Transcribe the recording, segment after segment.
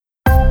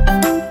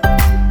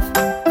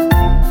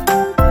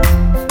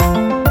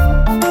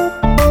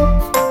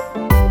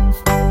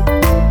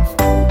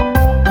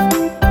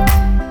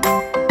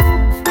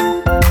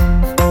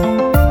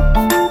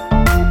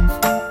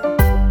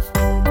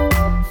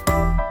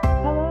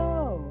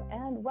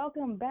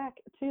welcome back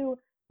to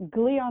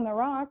Glee on the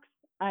Rocks.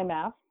 I'm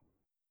F,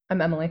 I'm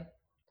Emily.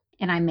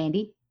 And I'm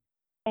Mandy.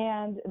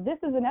 and this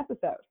is an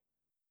episode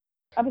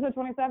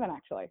 27,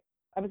 actually.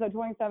 Episode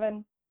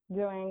 27,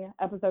 doing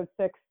episode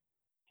 6,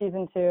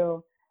 season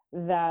 2.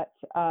 That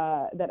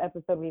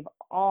episode we've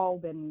all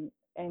been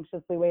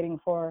anxiously waiting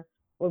for,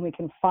 when we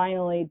can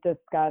finally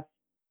discuss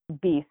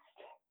Beiste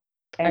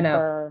and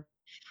her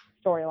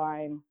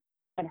storyline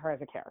and her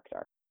as a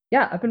character.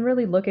 Yeah, I've been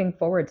really looking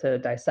forward to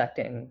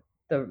dissecting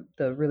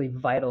the really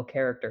vital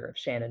character of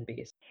Shannon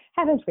Beiste.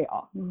 Haven't we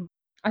all?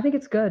 I think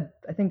it's good.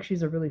 I think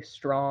she's a really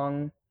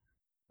strong,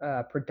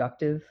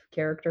 productive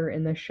character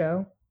in this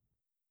show.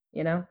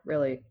 You know,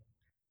 really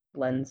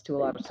lends to a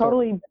lot of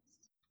Totally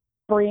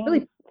brings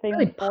really, things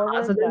really forward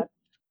positive. that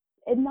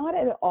and not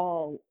at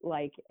all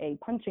like a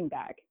punching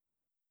bag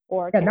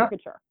or a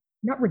caricature.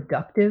 Not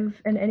reductive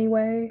in any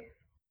way.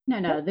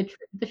 No,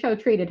 the show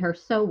treated her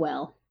so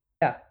well.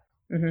 Yeah.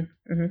 Really,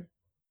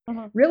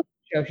 the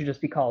show should just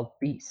be called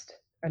Beiste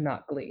and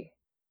not Glee.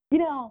 You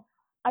know,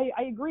 I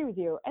agree with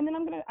you. And then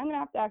I'm gonna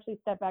have to actually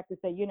step back to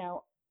say,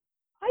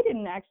 I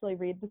didn't actually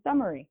read the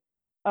summary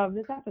of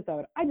this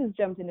episode. I just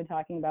jumped into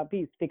talking about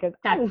Beiste because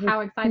That's I was how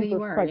excited you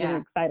were.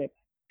 Yeah, excited.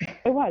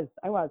 I was.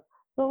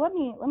 So let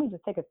me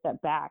just take a step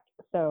back.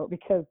 So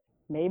because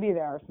maybe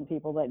there are some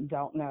people that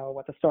don't know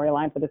what the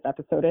storyline for this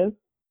episode is.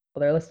 Well,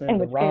 they're listening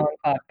to the wrong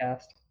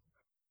podcast.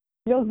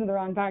 You're listening to the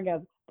wrong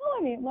podcast.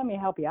 Well, let me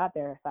help you out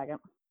there a second.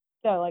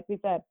 So, like we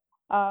said,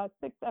 6th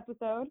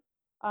episode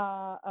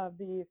of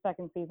the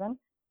 2nd season.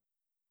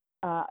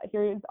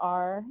 Here's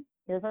our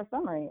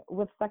summary.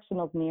 With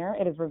sectionals near,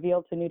 it is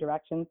revealed to New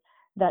Directions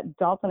that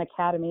Dalton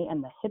Academy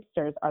and the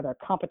Hipsters are their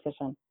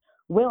competition.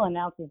 Will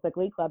announces the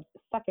Glee Club's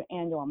 2nd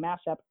annual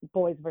mashup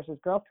Boys vs.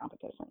 Girls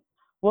competition.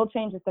 Will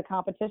changes the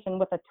competition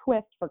with a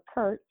twist for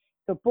Kurt,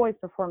 so boys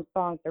perform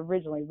songs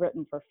originally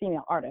written for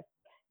female artists,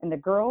 and the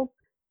girls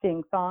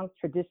sing songs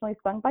traditionally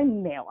sung by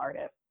male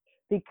artists,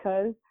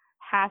 because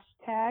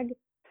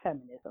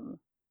 #feminism.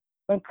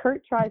 When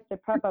Kurt tries to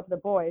prep up the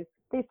boys,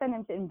 they send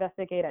him to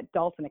investigate at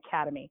Dalton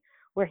Academy,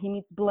 where he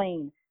meets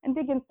Blaine and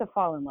begins to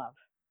fall in love.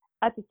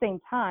 At the same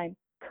time,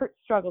 Kurt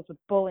struggles with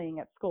bullying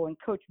at school, and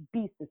Coach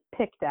Beiste is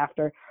picked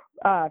after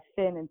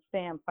Finn and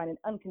Sam find an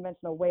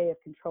unconventional way of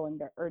controlling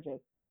their urges.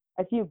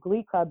 A few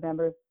Glee Club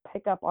members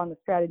pick up on the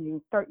strategy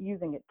and start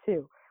using it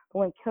too. But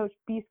when Coach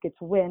Beiste gets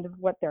wind of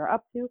what they're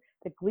up to,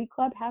 the Glee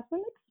Club has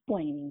some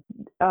explaining.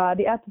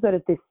 The episode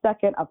is the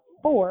 2nd of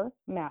 4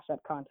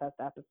 mashup contest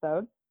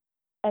episodes.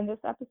 And this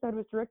episode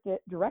was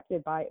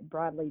directed by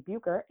Bradley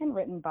Bucher and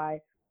written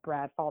by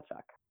Brad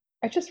Falchuk.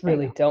 I just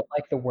really don't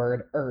like the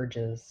word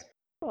urges.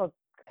 Well,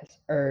 it's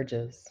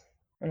urges.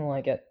 I don't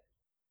like it.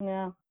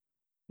 No.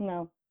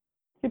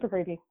 Super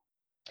creepy.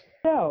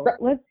 So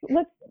let's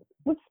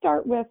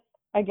start with,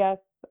 I guess,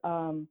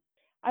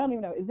 I don't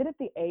even know. Is it at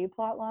the A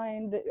plot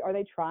line? Are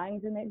they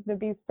trying to make the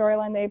B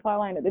storyline the A plot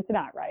line? It's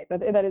not, right?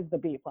 That is the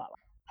B plot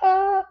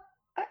line.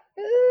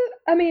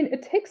 I mean,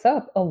 it takes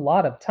up a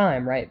lot of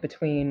time, right,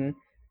 between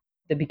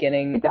the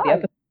beginning of the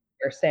episode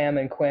where Sam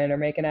and Quinn are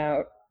making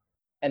out,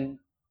 and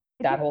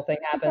that whole thing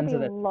happens. It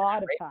takes a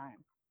lot of time.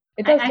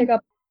 It does take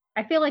up.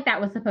 I feel like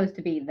that was supposed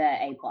to be the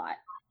A plot.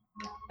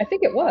 I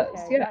think it was.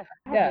 Okay,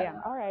 yeah.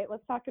 All right,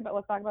 let's talk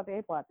about the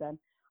A plot then.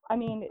 I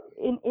mean,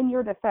 in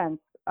your defense,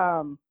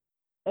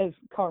 as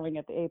calling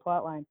it the A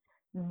plot line,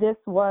 this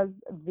was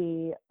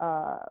the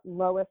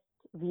lowest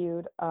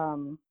viewed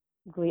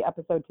Glee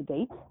episode to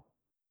date,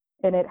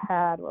 and it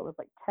had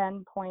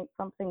 10 point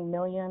something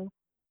million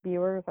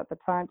viewers at the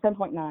time,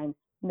 10.9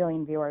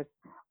 million viewers.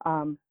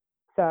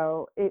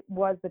 So it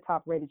was the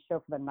top rated show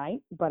for the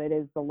night, but it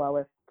is the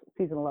lowest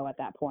season low at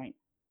that point.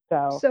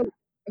 So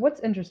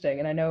what's interesting,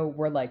 and I know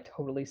we're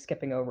totally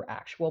skipping over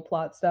actual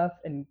plot stuff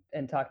and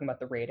talking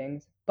about the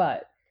ratings,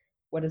 but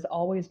what has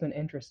always been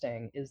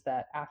interesting is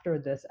that after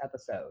this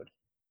episode,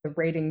 the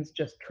ratings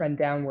just trend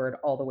downward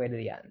all the way to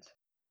the end.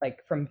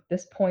 From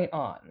this point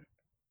on,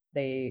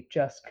 they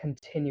just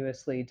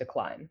continuously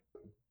decline.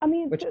 I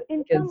mean,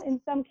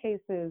 in some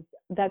cases,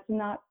 that's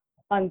not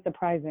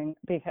unsurprising,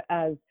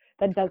 because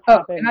that does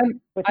happen.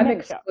 I'm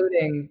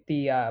excluding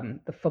the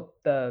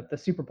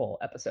Super Bowl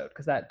episode,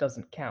 because that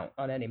doesn't count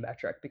on any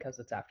metric because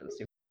it's after the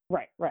Super Bowl.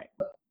 Right.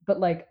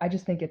 But I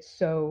just think it's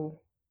so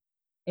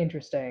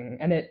interesting,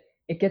 and it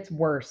gets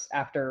worse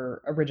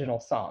after original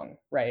song,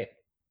 right?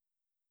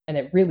 And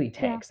it really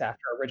tanks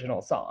after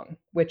original song,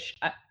 which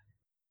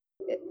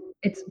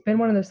it's been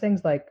one of those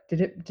things.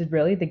 Did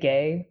really the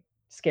gay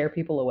scare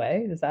people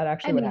away? Is that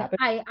actually what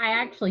happened? I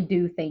actually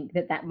do think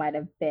that might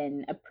have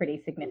been a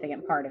pretty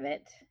significant part of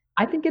it.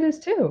 I think it is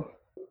too.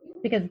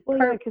 Because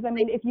I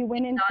mean, if you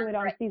went into it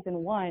on season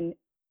 1,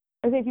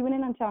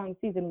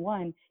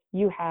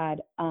 you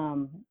had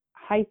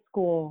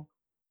snarky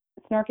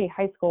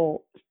high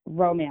school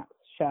romance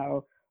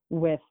show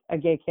with a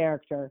gay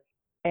character,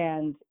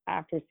 and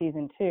after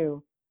season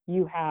 2,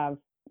 you have,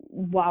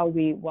 while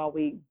we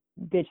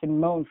bitch and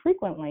moan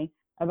frequently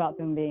about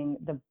them being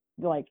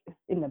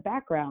in the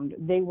background,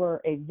 they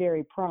were a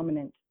very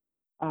prominent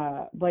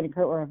Blaine and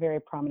Kurt were a very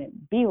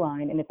prominent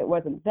B-line, and if it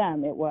wasn't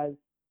them, it was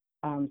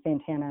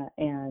Santana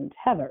and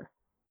Heather.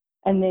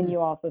 And then you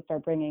also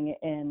start bringing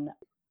in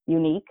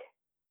Unique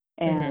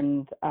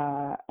and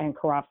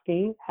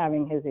Karofsky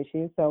having his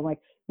issues. So like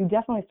you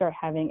definitely start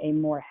having a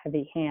more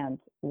heavy hand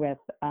with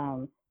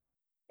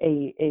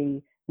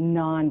a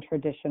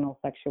non-traditional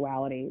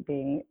sexuality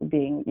being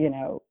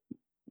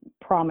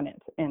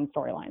prominent in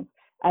storylines,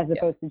 as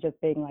opposed to just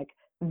being like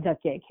the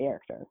gay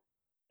character.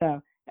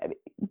 So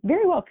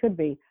very well could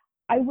be.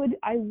 I would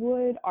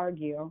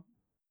argue,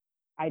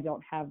 I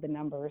don't have the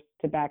numbers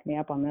to back me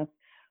up on this,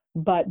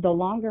 but the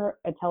longer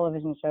a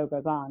television show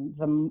goes on,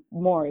 the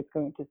more it's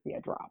going to see a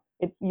drop.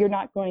 You're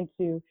not going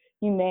to,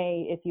 you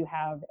may, if you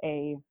have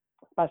a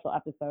special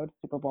episode,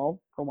 Super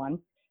Bowl for one,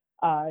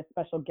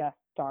 special guest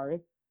stars,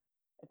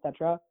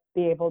 etc.,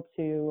 be able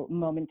to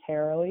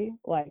momentarily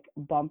like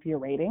bump your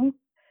ratings,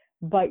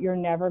 but you're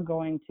never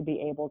going to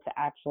be able to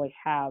actually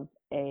have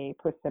a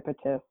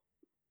precipitous,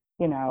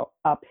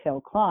 uphill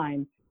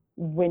climb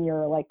when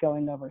you're like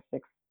going over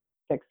six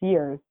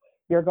years.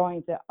 You're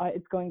going to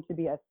it's going to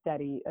be a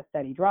steady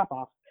drop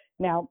off.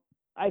 Now,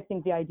 I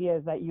think the idea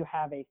is that you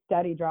have a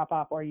steady drop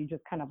off, or you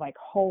just kind of like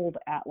hold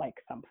at like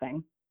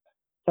something.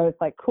 So it's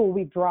like, cool,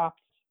 we've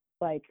dropped,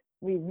 like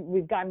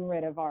we've gotten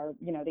rid of our,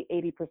 the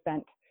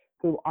 80%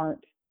 who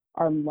aren't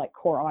our like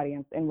core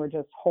audience, and we're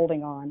just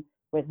holding on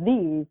with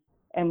these,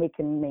 and we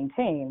can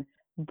maintain.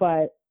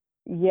 But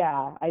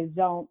yeah, I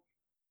don't.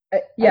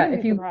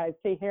 I'd be surprised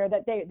to hear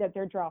that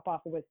their drop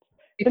off was.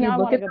 So now I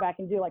want to go back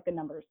and do like the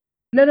numbers.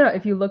 No.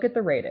 If you look at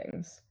the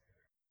ratings,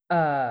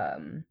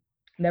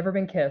 Never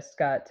Been Kissed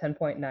got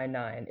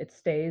 10.99. It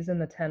stays in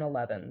the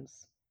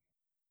 10-11s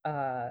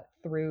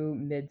through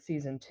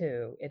mid-season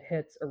 2. It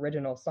hits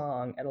original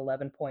song at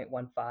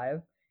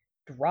 11.15,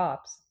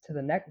 drops to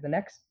the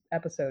next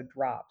episode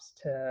drops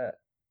to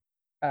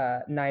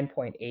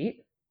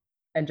 9.8,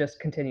 and just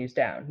continues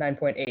down.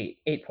 9.8,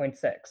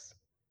 8.6.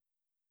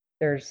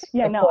 There's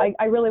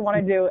I really want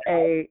to do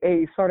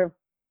a sort of,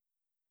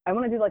 I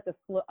want to do like a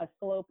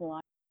slope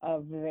line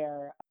of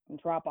their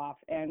drop off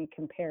and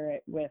compare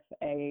it with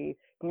a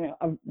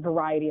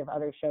variety of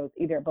other shows,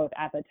 either both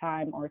at the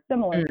time or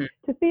similar,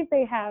 to see if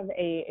they have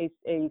a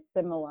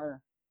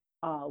similar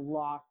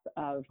loss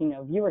of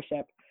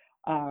viewership.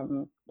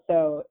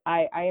 So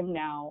I'm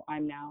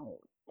now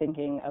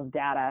thinking of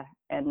data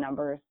and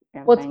numbers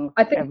and things,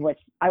 of which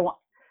I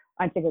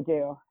think I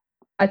do.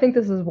 I think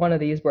this is one of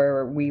these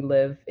where we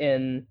live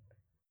in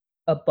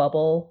a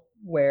bubble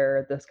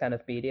where this kind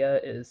of media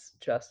is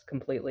just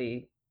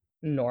completely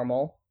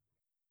normal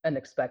and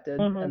expected.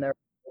 And there are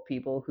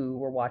people who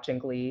were watching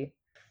Glee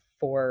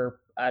for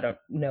I don't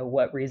know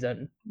what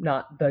reason,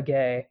 not the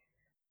gay,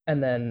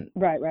 and then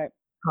right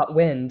caught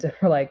wind and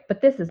were like, but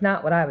this is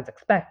not what I was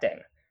expecting.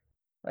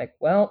 Like,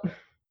 well,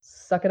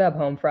 suck it up,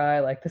 home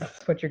fry, like this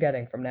is what you're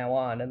getting from now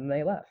on. And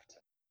they left.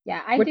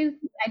 Yeah, I do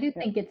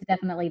think it's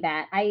definitely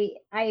that. I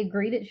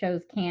agree that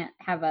shows can't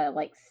have a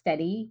like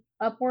steady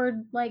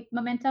upward like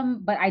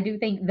momentum, but I do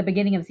think the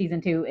beginning of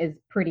season 2 is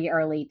pretty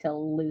early to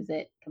lose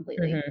it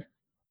completely.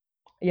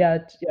 Yeah,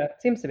 it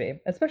seems to be,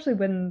 especially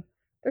when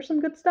there's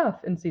some good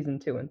stuff in season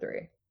 2 and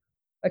 3.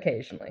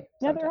 Occasionally,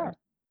 sometimes. Yeah, there are.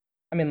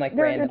 I mean, like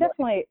there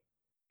definitely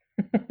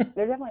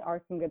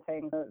are some good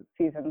things.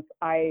 Seasons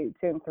 2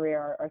 and 3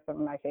 are some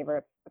of my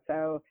favorites.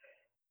 So,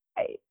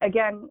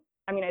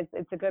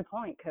 it's a good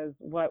point, because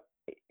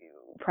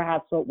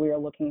perhaps what we're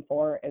looking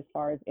for as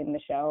far as in the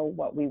show,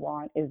 what we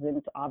want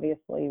isn't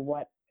obviously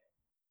what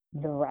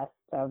the rest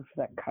of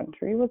the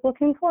country was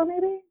looking for,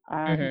 maybe.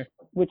 In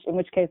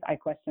which case I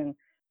question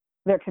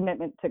their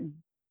commitment to,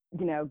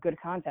 good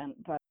content.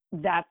 But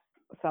that's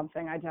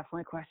something I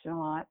definitely question a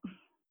lot.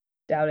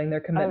 Doubting their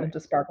commitment to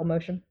sparkle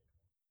motion.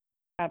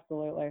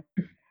 Absolutely.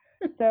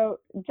 So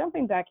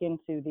jumping back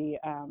into the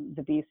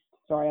Beast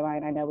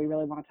storyline, I know we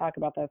really want to talk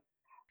about this.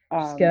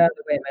 Just get out of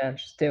the way, man.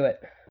 Just do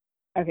it.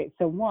 Okay,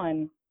 so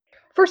one.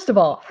 First of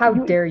all, how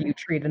dare you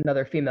treat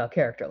another female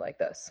character like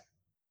this?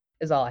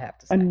 Is all I have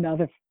to say.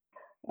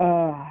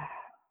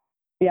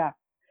 Yeah.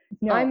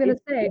 No, I'm going to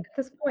say, at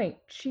this point,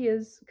 she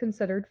is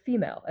considered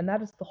female, and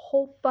that is the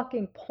whole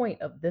fucking point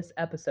of this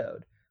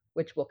episode,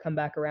 which we'll come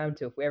back around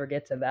to if we ever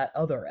get to that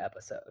other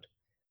episode.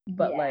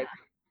 But,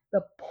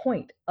 the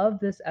point of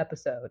this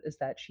episode is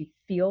that she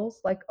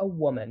feels like a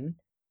woman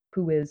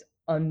who is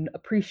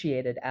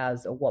unappreciated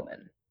as a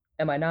woman.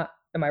 Am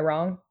I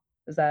wrong?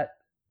 Did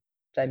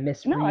I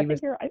misread? No, I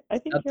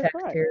think you're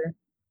correct. Here?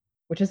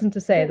 Which isn't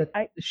to say that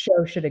the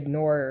show should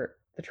ignore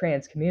the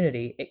trans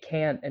community. It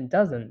can and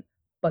doesn't,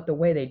 but the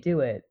way they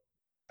do it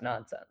is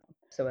nonsense.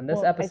 So in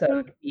this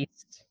episode,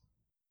 Beast.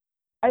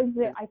 I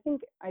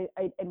think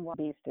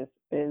Beast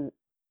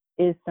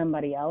is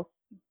somebody else,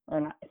 or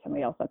not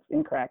somebody else, that's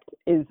incorrect.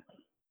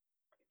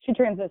 She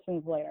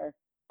transitions later.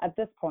 At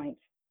this point,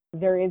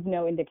 there is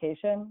no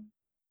indication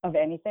of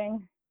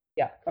anything.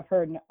 Yeah. Of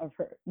her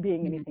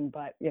being anything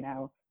but,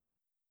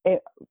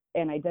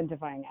 and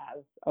identifying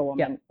as a woman.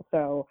 Yeah.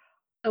 So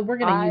we're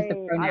going to use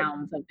the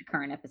pronouns of the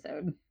current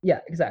episode. Yeah,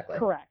 exactly.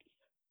 Correct.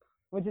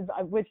 which is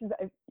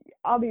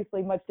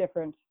obviously much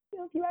different.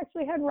 If you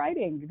actually had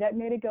writing that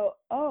made it go,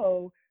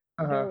 oh,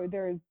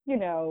 there's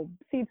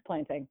seeds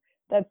planting.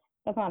 That's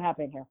not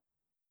happening here.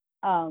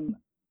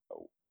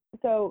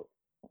 So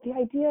the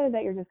idea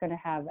that you're just going to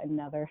have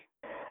another,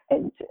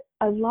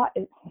 a lot.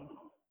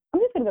 I'm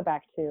just going to go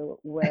back to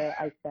where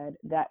I said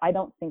that I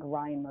don't think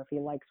Ryan Murphy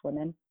likes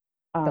women.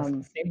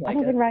 Doesn't seem like I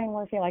don't it. think Ryan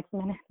Murphy likes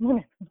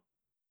women.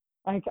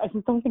 I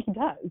just don't think he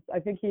does. I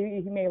think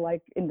he may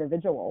like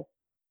individual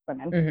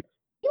women. Mhm.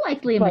 He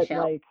likes Leah But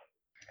Michelle. like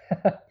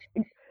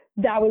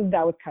that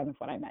was kind of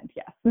what I meant.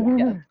 Yes. Yeah, that's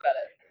about it.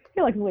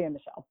 He likes Leah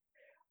Michelle.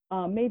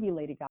 Maybe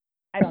Lady Gaga.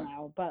 I don't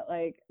know. But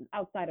like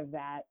outside of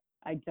that,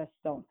 I just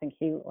don't think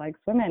he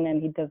likes women,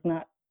 and he does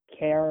not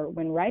care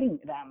when writing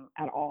them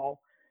at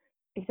all.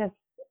 He just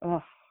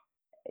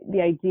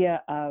the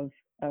idea of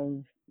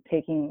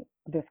taking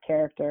this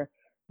character,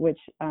 which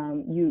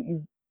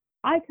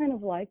I kind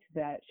of liked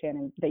that,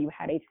 Shannon, that you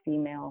had a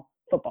female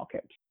football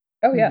coach.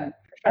 Oh yeah,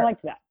 for sure. I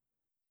liked that.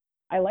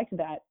 I liked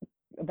that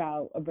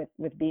about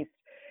with Beast.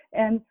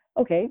 And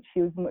okay,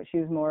 she was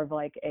more of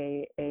like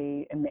she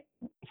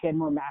had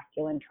more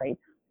masculine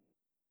traits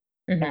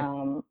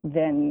than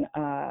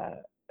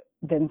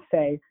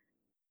say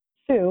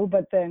Sue,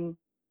 but then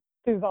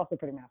Sue's also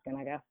pretty masculine,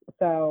 I guess.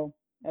 So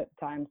at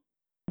times.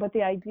 But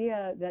the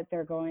idea that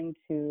they're going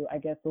to, I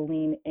guess,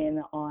 lean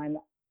in on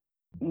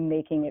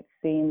making it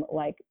seem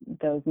like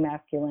those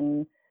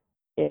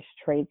masculine-ish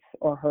traits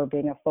or her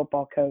being a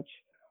football coach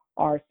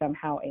are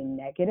somehow a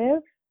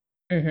negative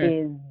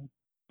is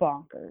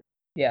bonkers.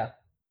 Yeah.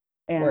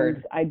 And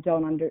Word. I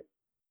don't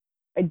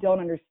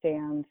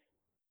understand,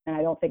 and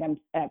I don't think I'm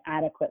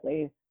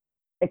adequately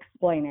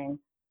explaining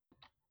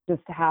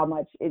just how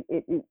much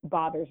it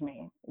bothers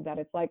me that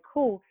it's like,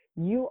 cool,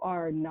 you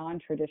are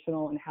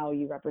non-traditional in how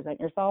you represent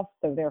yourself,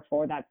 so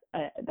therefore that's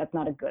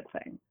not a good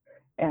thing.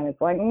 And it's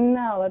like,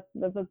 no,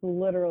 that's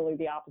literally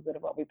the opposite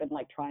of what we've been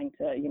like trying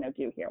to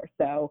do here.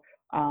 So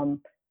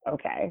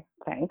okay,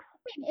 thanks.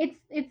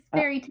 It's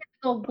very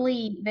typical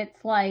Glee.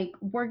 That's like,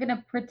 we're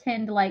gonna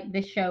pretend like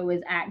this show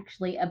is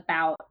actually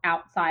about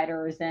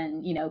outsiders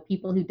and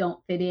people who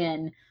don't fit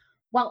in,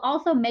 while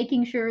also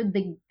making sure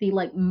the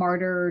like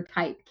martyr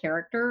type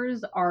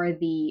characters are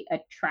the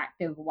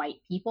attractive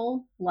white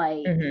people.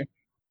 Like,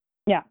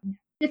 yeah,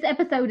 this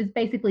episode is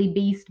basically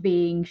Beast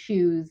being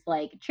Shu's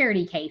like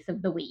charity case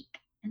of the week,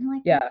 and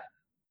like, yeah,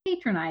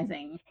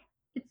 patronizing.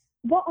 It's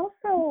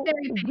also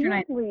very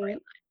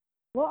patronizing.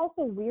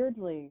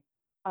 weirdly,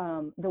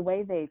 the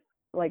way they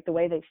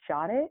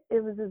shot it,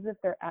 it was as if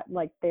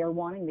they're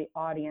wanting the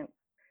audience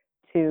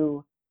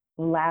to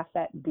laugh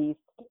at Beast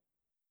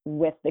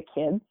with the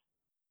kids,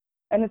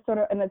 and it's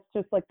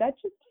just like, that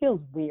just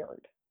feels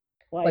weird.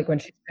 Like when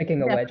she's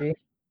picking a wedgie.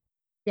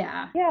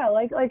 Yeah. Yeah,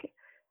 like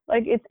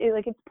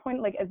it's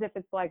point, like as if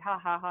it's like, ha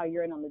ha ha,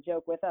 you're in on the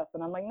joke with us,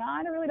 and I'm like, no,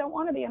 I really don't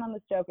want to be in on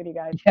this joke with you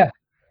guys.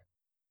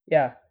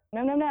 Yeah.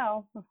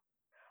 No.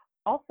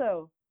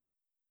 Also,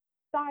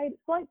 slight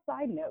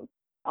side note,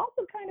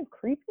 also kind of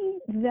creepy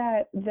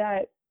that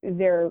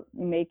they're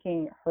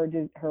making her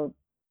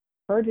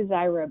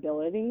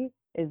desirability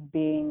is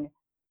being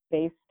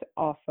based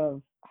off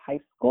of high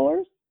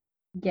schoolers.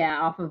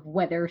 Yeah, off of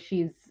whether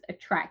she's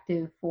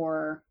attractive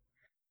for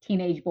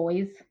teenage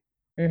boys.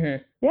 Yeah,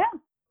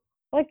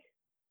 like,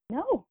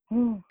 no.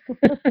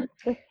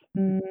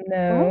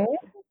 No.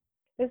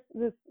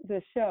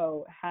 This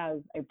show has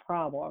a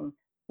problem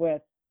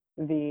with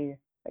the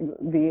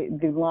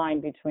line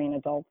between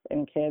adults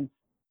and kids,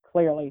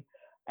 clearly,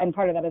 and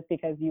part of that is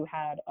because you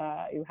had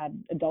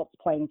adults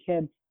playing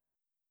kids,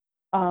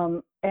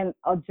 and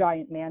a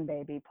giant man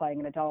baby playing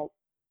an adult,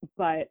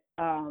 but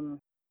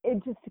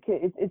it's just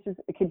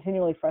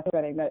continually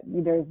frustrating that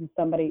there's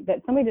somebody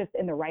just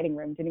in the writing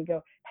room didn't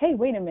go, hey,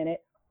 wait a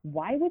minute,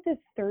 why would this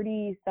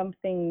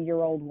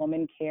 30-something-year-old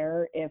woman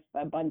care if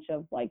a bunch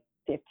of like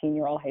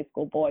 15-year-old high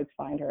school boys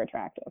find her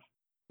attractive?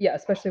 Yeah,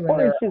 especially when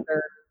there are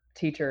other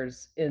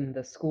teachers in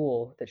the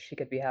school that she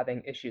could be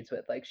having issues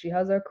with. Like, she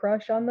has a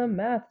crush on the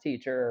math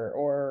teacher,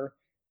 or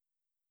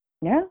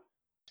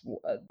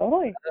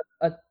totally,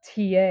 a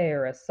TA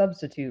or a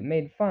substitute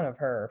made fun of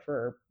her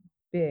for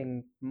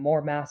being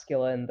more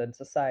masculine than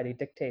society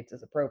dictates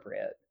is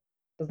appropriate.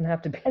 It doesn't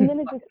have to be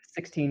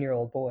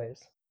 16-year-old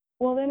boys.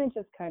 Well, then it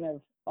just kind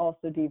of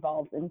also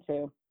devolves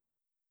into,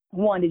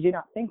 one, did you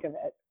not think of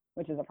it,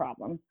 which is a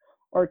problem,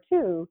 or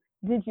two,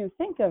 did you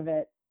think of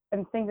it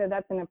and think that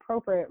that's an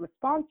appropriate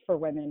response for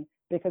women,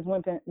 because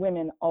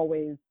women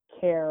always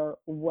care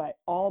what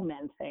all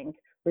men think,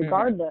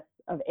 regardless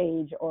of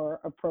age or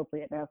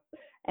appropriateness,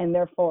 and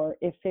therefore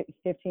if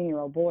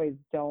 15-year-old boys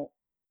don't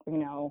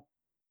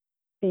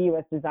see you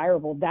as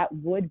desirable, that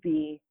would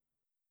be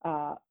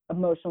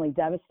emotionally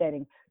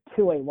devastating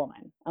to a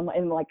woman,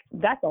 and like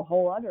that's a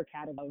whole other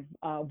category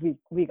of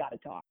we got to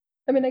talk.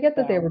 I mean, I get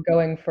that they were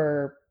going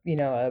for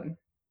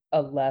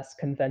a less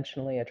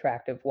conventionally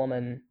attractive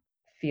woman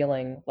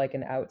feeling like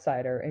an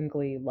outsider, and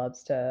Glee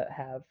loves to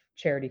have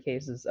charity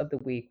cases of the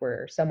week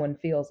where someone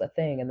feels a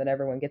thing and then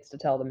everyone gets to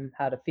tell them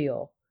how to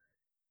feel.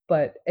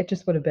 but it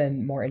just would have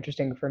been more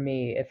interesting for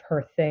me if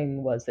her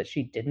thing was that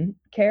she didn't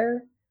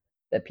care,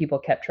 that people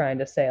kept trying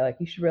to say, like,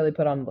 you should really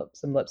put on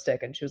some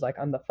lipstick. And she was like,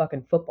 I'm the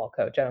fucking football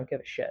coach. I don't give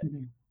a shit.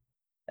 Mhm.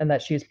 And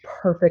that she's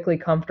perfectly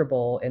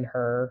comfortable in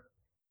her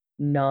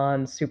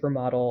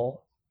non-supermodel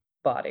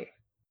body.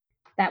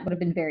 That would have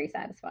been very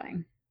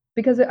satisfying.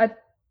 Because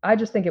I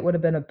just think it would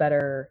have been a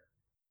better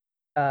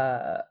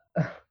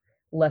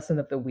lesson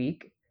of the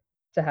week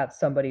to have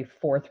somebody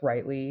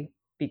forthrightly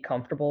be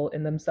comfortable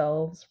in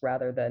themselves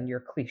rather than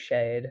your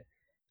cliched,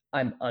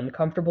 I'm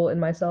uncomfortable in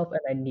myself and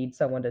I need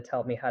someone to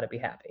tell me how to be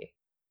happy.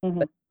 Mhm.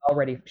 But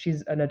already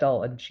she's an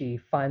adult and she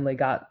finally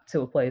got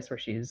to a place where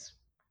she's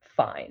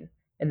fine,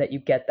 and that you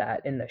get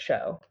that in the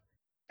show.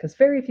 Because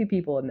very few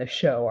people in this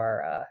show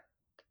are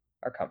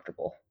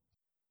comfortable.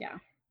 Yeah.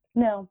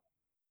 No,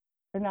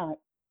 they're not.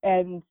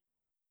 And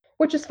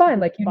which is fine.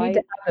 Like, you need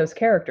to despite have those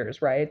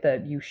characters, right?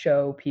 That you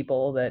show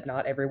people that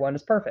not everyone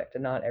is perfect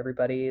and not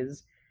everybody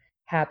is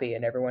happy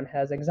and everyone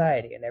has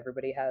anxiety and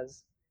everybody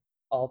has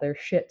all their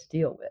shit to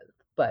deal with.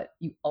 But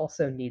you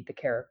also need the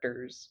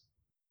characters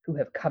who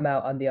have come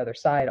out on the other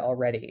side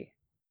already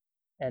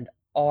and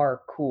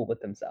are cool with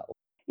themselves.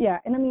 yeah,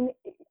 and I mean,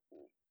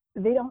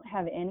 they don't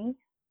have any,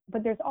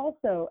 but there's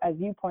also, as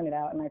you pointed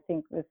out, and I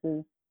think it's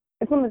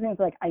one of the things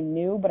like I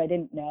knew, but I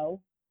didn't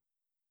know.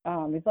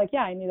 It's like,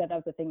 yeah, I knew that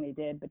was the thing they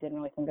did, but didn't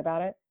really think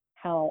about it.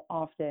 How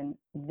often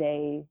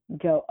they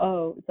go,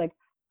 oh, it's like,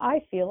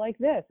 I feel like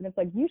this. And it's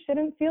like, you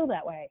shouldn't feel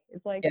that way.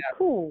 It's like, Yeah.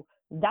 cool.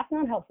 That's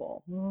not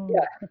helpful.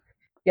 Yeah.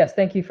 Yes,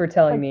 thank you for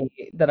telling me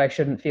that I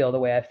shouldn't feel the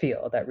way I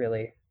feel. That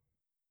really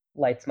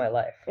lights my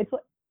life. It's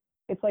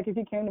like if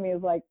you came to me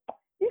as like,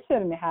 you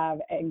shouldn't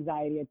have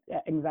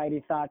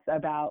anxiety thoughts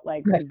about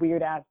like Right.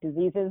 weird ass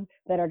diseases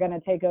that are going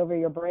to take over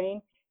your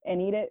brain and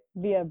eat it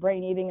via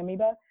brain eating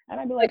amoeba. And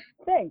I'd be like,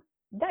 thanks.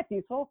 That's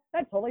useful.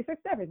 That totally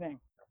fixed everything.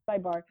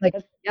 Sidebar. Like,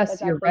 That's yes,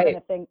 you're actually been right.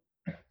 a thing.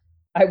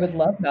 I would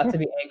love not to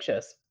be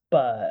anxious,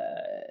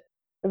 but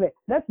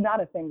That's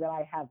not a thing that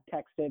I have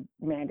texted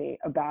Mandy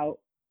about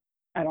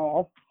at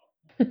all.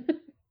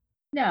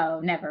 No,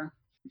 never.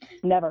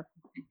 Never.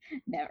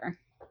 Never.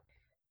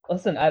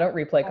 listen, I don't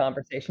replay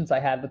conversations I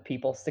had with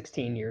people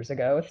 16 years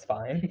ago. It's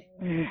fine.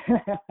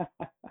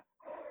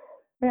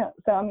 Yeah.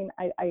 So I mean,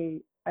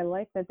 I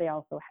like that they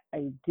also,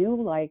 I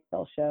do like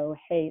they'll show,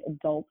 hey,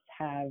 adults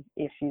have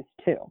issues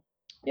too.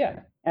 Yeah.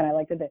 And I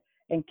like that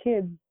and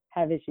kids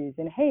have issues,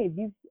 and hey,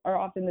 these are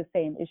often the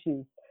same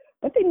issues,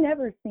 but they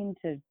never seem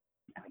to,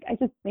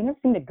 they never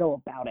seem to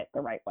go about it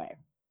the right way.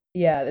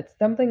 Yeah, it's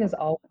something is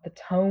all the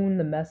tone,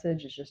 the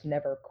message is just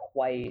never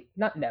quite,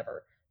 not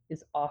never,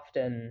 is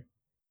often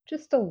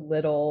just a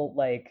little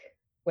like,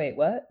 wait,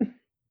 what?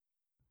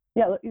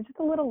 Yeah, it's just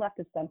a little left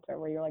of center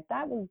where you're like,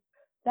 that was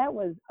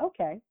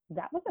okay,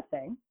 that was a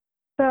thing.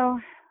 So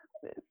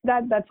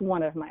that's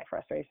one of my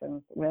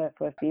frustrations with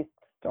Beast's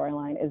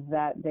storyline, is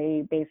that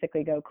they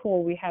basically go,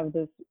 cool, we have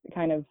this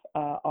kind of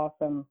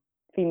awesome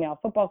female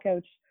football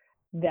coach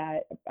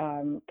that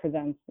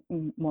presents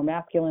more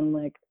masculine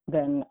like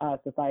than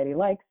society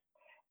likes,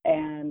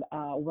 and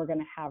we're going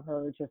to have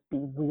her just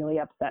be really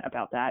upset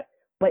about that,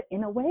 but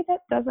in a way that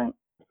doesn't,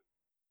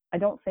 I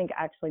don't think,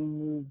 actually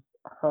moves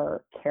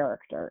her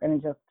character, and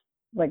it's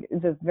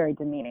just very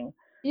demeaning.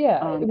 Yeah,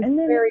 it was and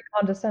then very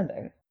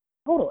condescending.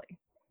 totally,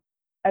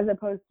 as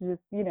opposed to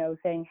just,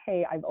 saying,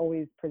 hey, I've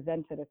always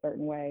presented a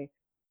certain way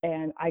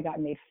and I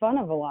got made fun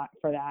of a lot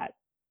for that.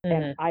 Mhm.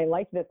 And I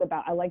like this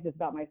about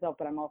myself,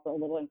 but I'm also a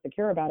little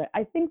insecure about it.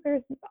 I think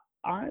there's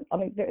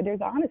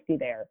honesty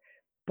there,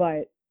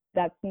 but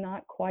that's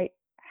not quite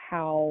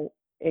how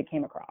it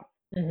came across.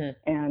 Mhm.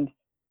 And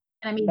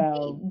I mean,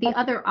 so the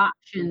other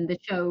option the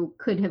show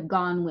could have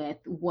gone with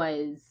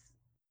was,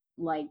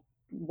 like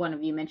one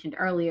of you mentioned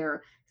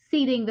earlier,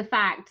 seeding the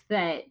fact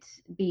that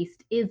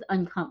Beast is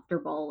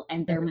uncomfortable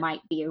and there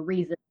might be a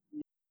reason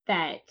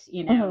that,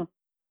 Mhm.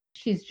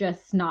 she's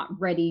just not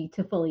ready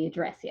to fully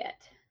address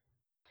yet.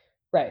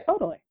 Right.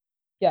 totally.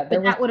 Yeah,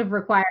 But that would have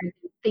required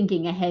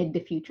thinking ahead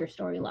to future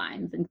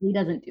storylines, and he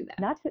doesn't do that.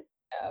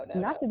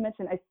 Not to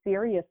mention a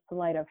serious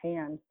sleight of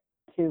hand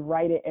to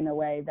write it in a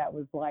way that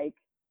was like,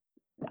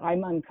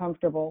 I'm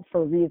uncomfortable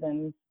for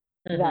reasons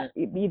that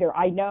either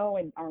I know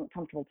and aren't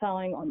comfortable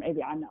telling, or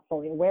maybe I'm not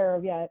fully aware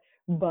of yet,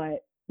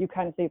 but you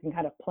can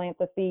kind of plant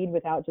the seed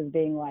without just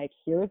being like,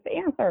 here's the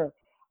answer.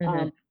 I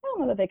don't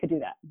know that they could do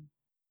that.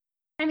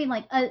 I mean,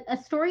 like a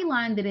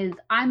storyline that is,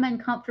 I'm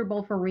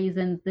uncomfortable for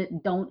reasons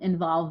that don't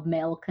involve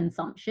male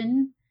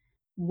consumption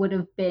would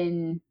have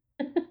been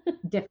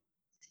different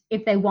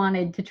if they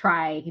wanted to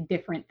try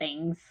different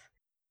things.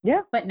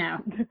 Yeah. But no,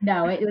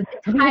 it was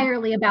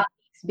entirely about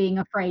being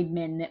afraid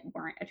men that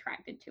weren't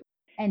attracted to it.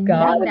 And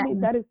God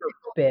that is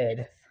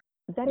forbid.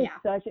 That is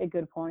such a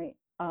good point.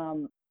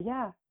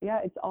 Yeah,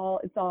 it's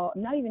all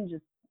not even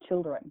just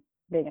children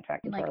being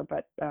attracted to her,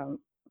 but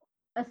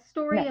a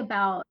story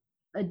about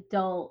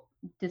adult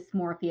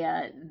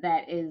dysmorphia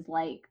that is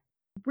like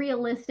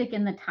realistic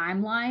in the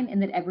timeline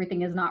and that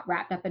everything is not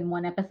wrapped up in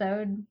one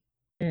episode.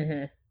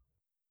 I'm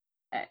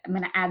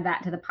going to add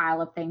that to the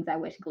pile of things I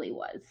wish Glee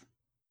was.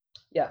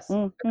 Yes,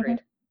 Mm-hmm.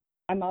 agreed.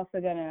 I'm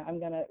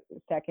gonna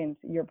second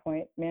your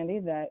point, Mandy,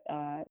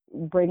 that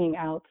bringing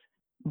out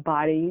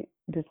body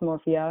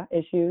dysmorphia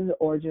issues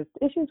or just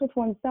issues with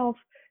oneself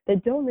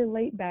that don't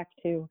relate back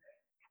to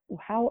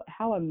how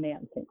a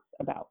man thinks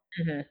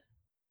Hmm.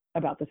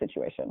 about the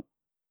situation.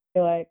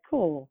 You're like,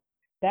 cool,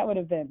 that would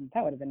have been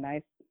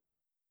nice.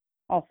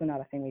 Also,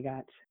 not a thing we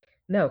got.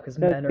 No, because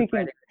So men are speaking,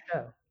 writing the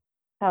show.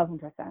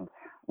 1000%,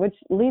 which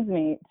leads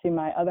me to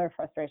my other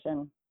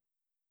frustration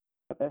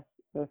with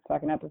this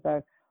fucking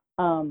episode.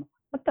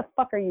 What the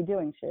fuck are you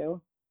doing, Shu?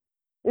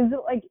 Is it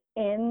like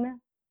in?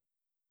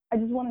 I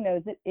just want to know: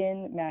 is it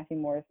in Matthew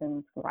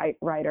Morrison's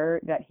writer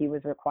that he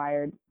was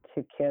required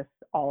to kiss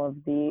all of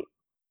the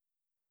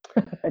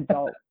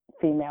adult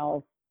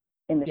females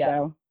in the Yes.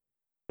 show?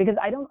 Because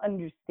I don't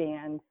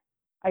understand.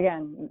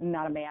 Again,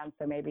 not a man,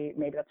 so maybe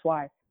that's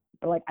why.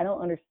 But like, I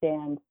don't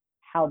understand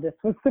how this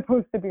was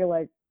supposed to be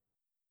like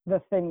the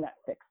thing that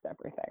fixed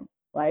everything.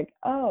 Like,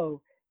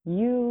 oh,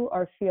 you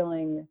are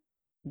feeling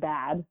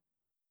bad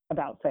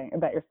about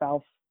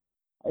yourself.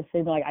 It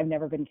seems like I've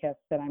never been kissed,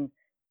 and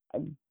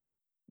I'm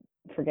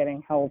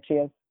forgetting how old she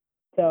is.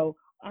 So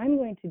I'm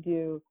going to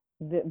do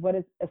what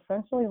is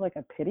essentially like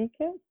a pity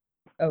kiss,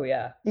 Oh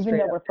yeah. even Straight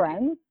though up we're pity.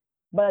 friends,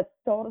 but it's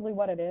totally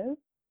what it is,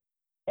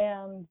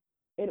 and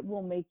it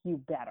will make you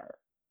better.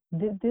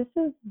 This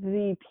is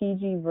the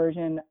PG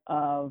version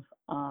of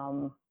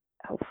oh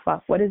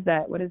fuck, what is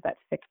that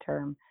thick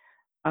term?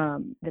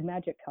 The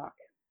magic cock,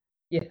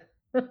 Yeah.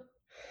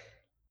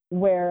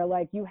 where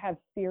like you have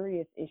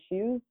serious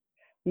issues,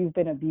 you've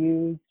been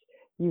abused,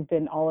 you've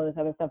been all of this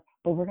other stuff,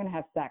 but we're gonna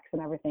have sex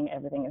and everything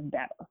is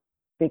better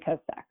because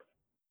sex.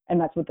 And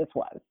that's what this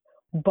was.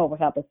 But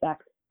without the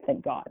sex,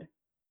 thank God.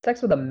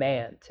 Sex with a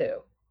man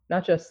too,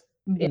 not just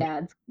in. Yeah,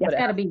 it's Yeah.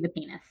 got to be the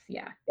penis.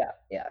 Yeah.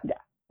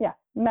 Yeah.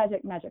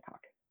 Magic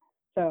cock.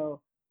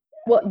 So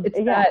Well, it's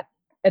yeah. that,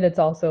 and it's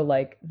also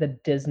like the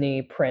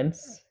Disney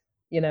prince,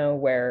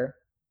 where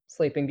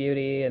Sleeping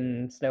Beauty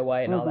and Snow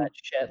White and all Mhm. that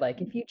shit.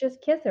 Like, if you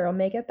just kiss her, it'll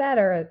make it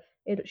better.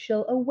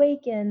 She'll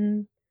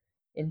awaken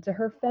into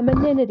her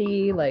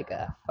femininity. Like,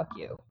 fuck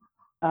you.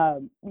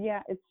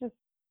 Yeah,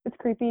 it's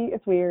creepy,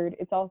 it's weird.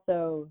 It's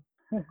also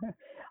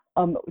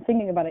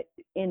thinking about it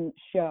in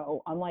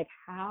show, I'm like,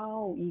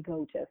 how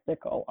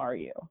egotistical are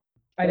you?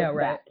 I know, There's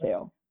right? that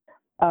too.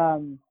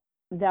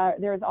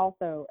 There's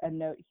also a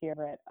note here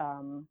at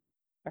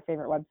our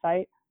favorite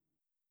website.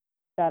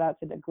 Shout out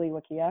to the Glee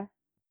Wikia.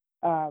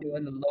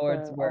 Doing the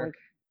Lord's for work.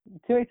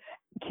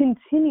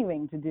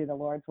 continuing to do the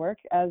Lord's work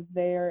as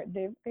they're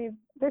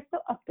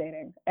still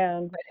updating,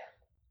 and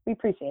we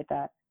appreciate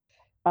that.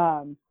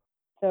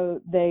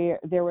 So there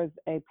was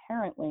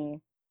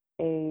apparently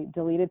a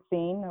deleted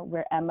scene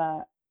where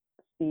Emma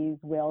sees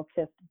Will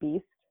kiss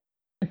Beast,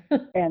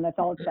 and that's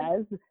all it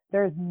says.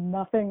 There's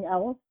nothing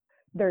else.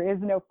 There is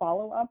no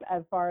follow up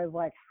as far as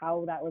like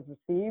how that was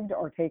received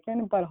or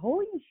taken. But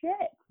holy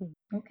shit!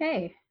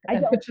 Okay.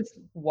 And it just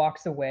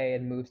walks away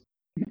and moves.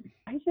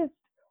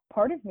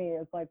 Part of me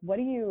is like, what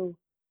do you?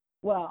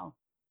 Well,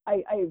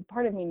 I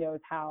part of me knows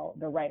how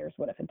the writers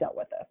would have dealt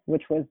with this,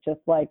 which was just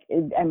like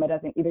Emma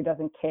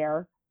doesn't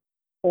care,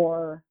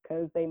 or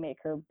because they make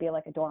her be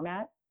like a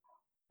doormat,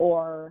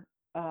 or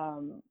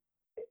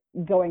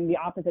going the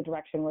opposite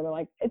direction where they're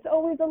like, it's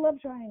always a love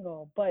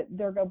triangle, but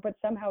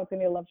somehow it's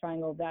gonna be a love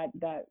triangle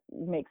that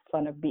makes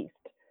fun of Beast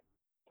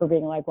for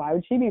being like, why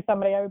would she be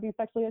somebody I would be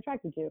sexually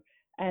attracted to?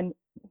 And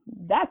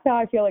that's how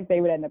I feel like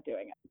they would end up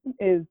doing it,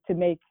 is to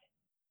make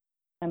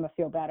Emma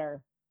feel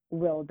better.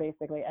 Will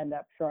basically end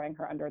up throwing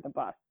her under the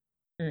bus.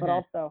 Mm-hmm. But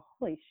also,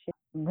 holy shit,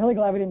 I'm really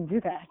glad we didn't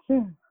do that.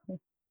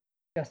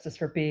 Justice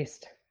for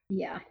Beast.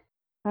 Yeah.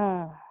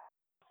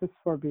 Justice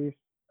for Beast.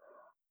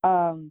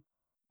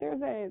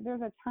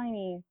 There's a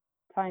tiny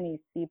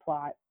C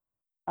plot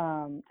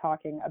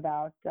talking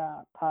about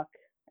Puck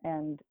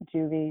and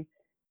Juvie,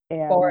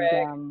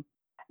 and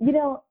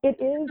it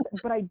is,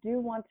 but I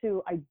do want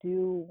to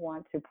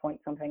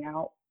point something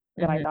out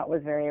that I thought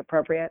was very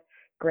appropriate.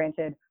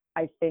 Granted,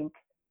 I think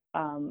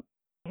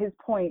his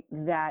point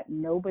that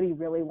nobody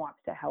really wants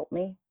to help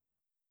me,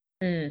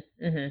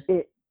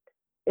 it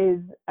is,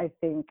 I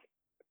think,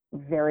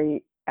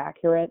 very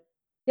accurate.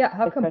 Yeah,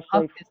 how come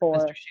Puck is for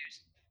Mr.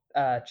 Shu's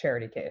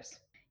charity case?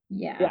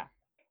 Yeah.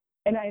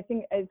 And I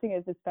think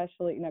it's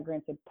especially,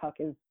 granted, Puck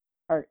is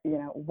art,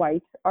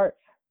 white art,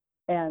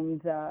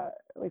 and at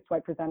least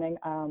white presenting.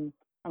 I'm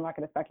not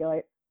going to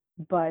speculate,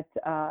 but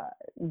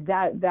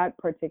that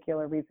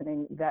particular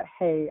reasoning that,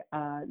 hey,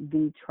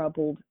 the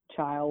troubled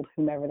child,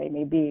 whomever they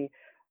may be,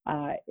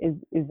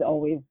 is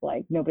always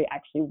like, nobody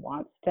actually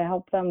wants to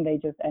help them. They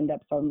just end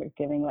up sort of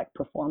giving like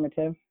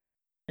performative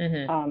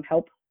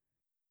help,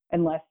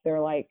 unless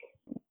they're like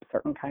a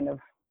certain kind of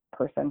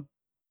person.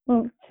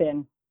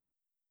 Finn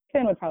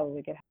would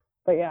probably get help.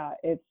 But yeah,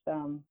 it's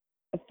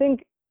I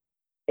think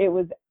it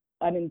was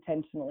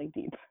unintentionally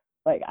deep.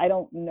 Like, I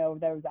don't know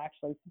if that was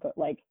actually, but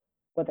like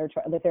what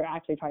they're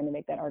actually trying to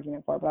make that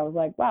argument for. But I was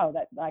like, wow,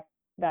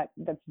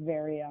 that's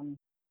very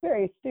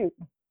very astute.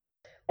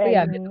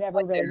 And never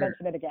really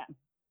mention it again.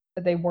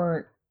 They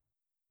weren't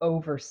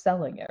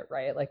overselling it,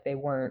 right? Like they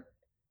weren't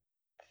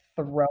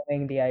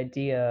throwing the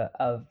idea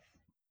of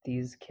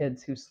these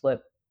kids who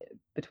slip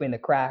between the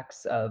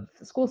cracks of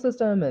the school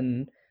system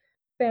and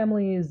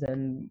families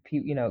and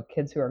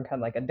kids who are in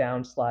kind of like a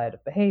downslide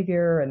of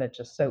behavior, and it's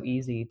just so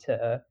easy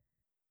to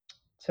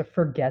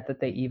forget that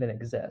they even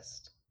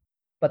exist.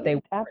 But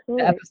the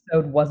Absolutely.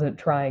 episode wasn't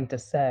trying to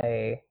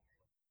say,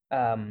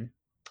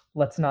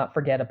 let's not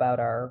forget about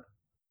our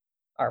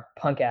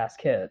punk ass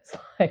kids.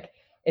 Like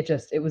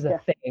it was a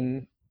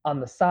thing on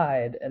the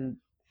side, and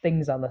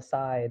things on the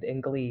side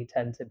in Glee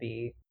tend to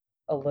be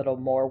a little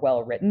more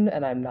well written,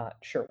 and I'm not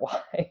sure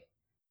why.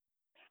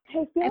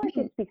 I feel like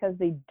it's because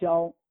they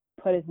don't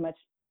put as much.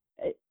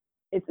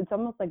 It's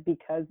almost like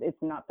because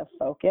it's not the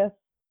focus.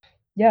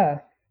 Yeah.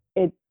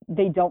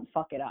 They don't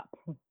fuck it up.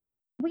 Well,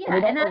 yeah,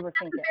 and that's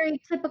a very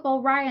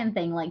typical Ryan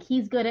thing. Like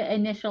he's good at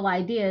initial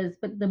ideas,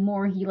 but the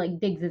more he like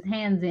digs his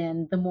hands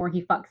in, the more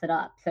he fucks it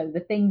up. So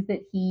the things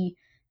that he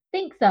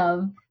thinks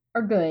of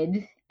are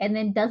good, and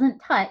then doesn't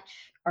touch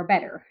are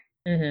better.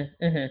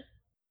 Mm-hmm. Mm-hmm.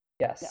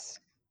 Yes.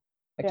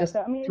 Yeah. Just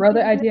so, I mean, throw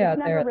the idea out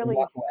there and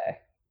walk away.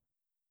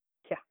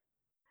 Yeah.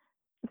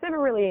 It's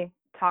never really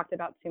talked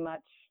about too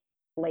much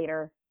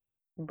later,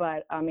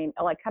 but I mean,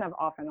 like kind of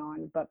off and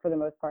on. But for the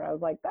most part, I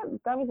was like,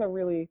 that was a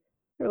really,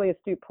 really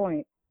astute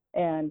point,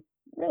 and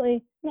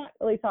really not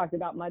really talked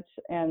about much.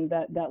 And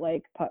that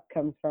like Puck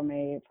comes from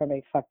a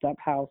fucked up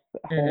household.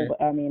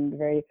 Mm-hmm. I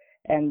mean,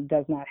 and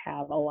does not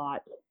have a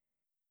lot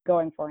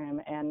going for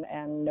him, and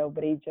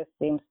nobody just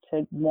seems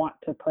to want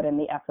to put in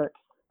the effort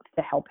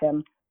to help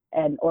him,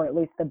 or at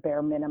least the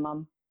bare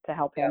minimum to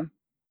help him.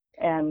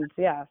 And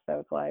so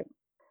it's like,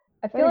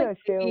 I feel like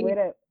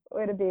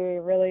way to be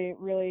really,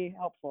 really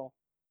helpful.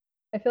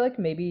 I feel like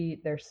maybe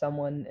there's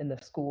someone in the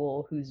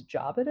school whose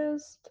job it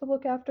is to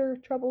look after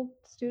troubled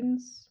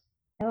students.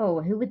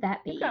 Oh, who would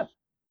that be?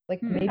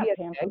 Like maybe a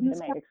pamphlet to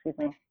make, excuse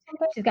me.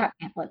 She's got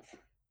pamphlets.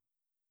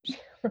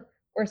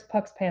 Where's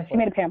Puck's pamphlet? She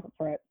made a pamphlet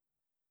for it.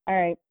 All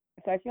right.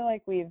 So I feel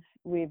like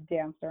we've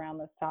danced around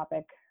this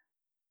topic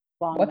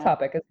long enough.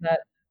 Topic?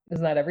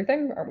 Isn't that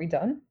everything? Aren't we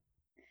done?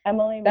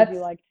 Emily, would you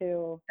like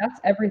to? That's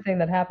everything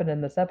that happened in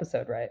this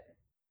episode, right?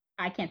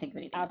 I can't think of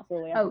anything.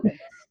 Absolutely. Oh,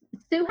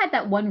 Sue had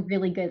that one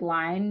really good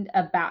line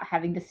about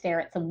having to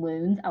stare at some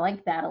wounds. I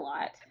liked that a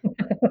lot.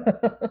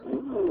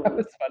 That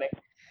was funny.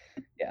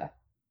 Yeah.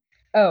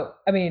 Oh,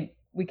 I mean,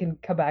 we can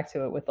come back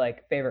to it with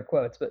like favorite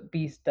quotes, but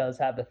Beast does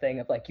have the thing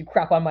of like, you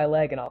crap on my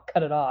leg and I'll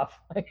cut it off.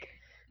 Like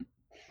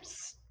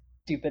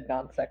stupid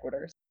non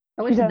sequiturs.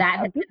 I wish that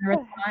had been the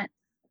response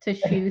to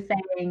Shu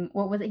saying,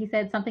 what was it? He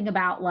said something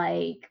about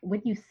like,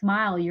 when you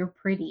smile, you're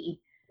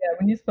pretty. Yeah,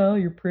 when you smile,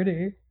 you're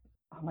pretty.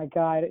 Oh my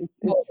God, it's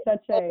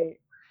such a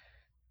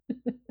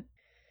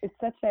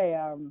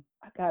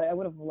God, I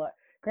would have loved.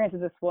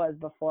 Granted, this was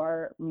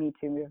before Me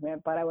Too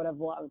movement, but I would have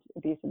loved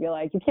Beast to be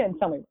like, you can't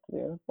tell me what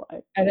to do.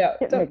 Like, I know.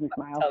 Don't make me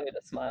smile. Tell me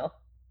to smile.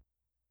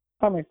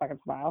 Tell me to fucking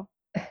smile.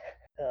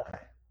 Ugh.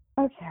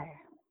 Okay.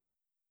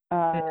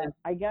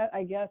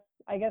 I guess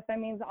that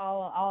means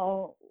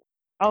I'll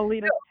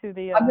lead us to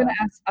the.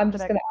 I'm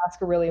just gonna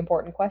ask a really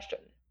important question.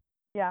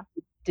 Yeah.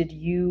 Did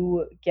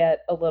you get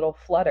a little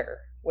flutter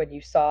when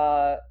you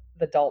saw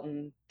the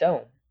Dalton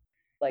dome?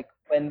 Like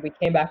when we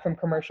came back from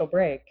commercial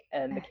break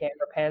and the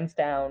camera pans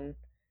down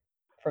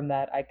from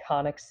that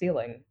iconic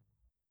ceiling.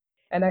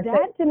 And I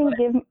that didn't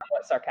give me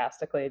somewhat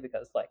sarcastically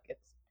because like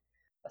it's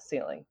a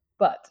ceiling,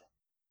 but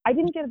I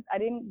didn't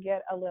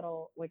get a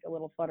little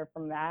flutter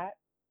from that.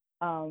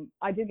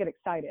 I did get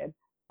excited.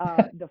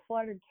 The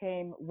flutter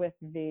came with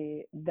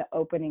the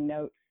opening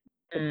notes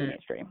to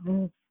Teenage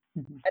Dream.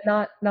 And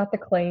not the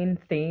Klaine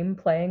theme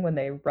playing when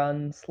they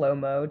run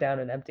slow-mo down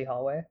an empty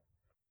hallway.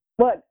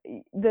 But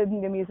the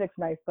music's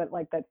nice, but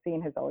like that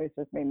scene has always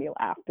just made me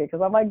laugh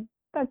because I'm like,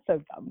 that's so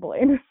dumb,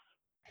 Blaine.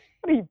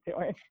 What are you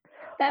doing?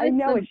 That is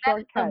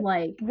some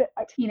like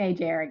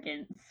teenage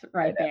arrogance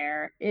right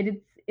there.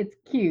 It's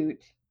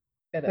cute.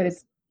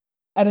 It's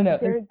I don't know.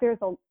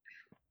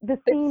 The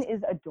scene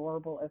is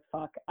adorable as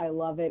fuck. I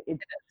love it.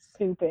 It's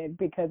stupid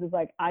because it's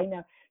like, I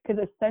know,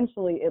 because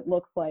essentially it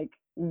looks like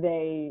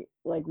they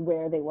like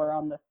where they were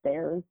on the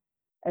stairs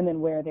and then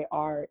where they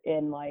are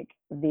in like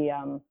the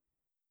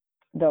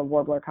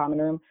Warbler common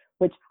room,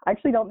 which I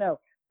actually don't know.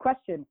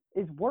 Question,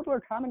 is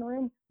Warbler common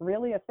room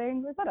really a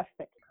thing? Or is that a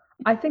fic?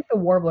 I think the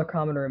Warbler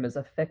common room is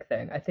a fic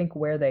thing. I think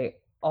where they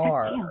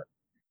are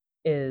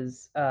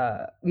is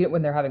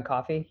when they're having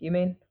coffee, you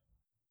mean?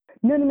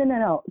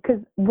 No.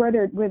 Because where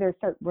they're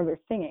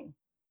singing.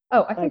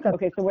 Oh, I think that's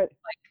okay. So what?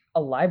 Like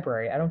a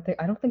library. I don't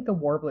think the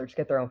Warblers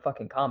get their own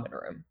fucking common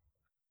room.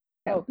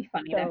 That would be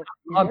funny.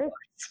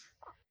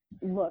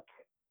 Look.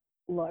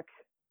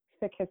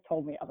 Fic has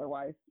told me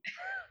otherwise.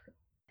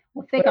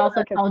 Well, Fic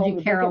also told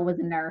you Carol was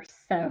a nurse,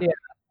 so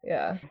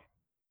yeah.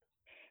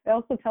 It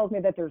also tells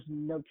me that there's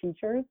no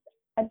teachers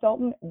at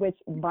Dalton, which,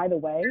 by the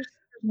way,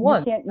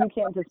 you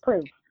can't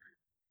disprove.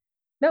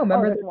 No,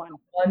 remember there's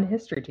one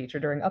history teacher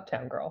during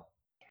Uptown Girl.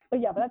 Oh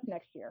yeah, but that's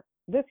next year.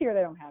 This year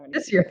they don't have any.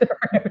 This year there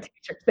are no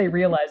teachers. They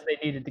realized they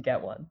needed to get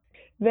one.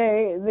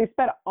 They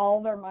spent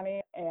all their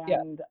money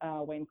Yeah. and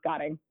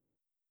wainscoting.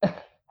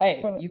 Hey,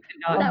 When you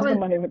Well, cannot. that all the was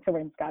money went to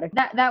wainscoting.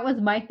 that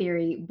was my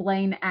theory.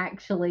 Blaine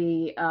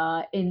actually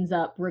ends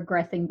up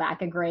regressing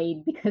back a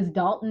grade because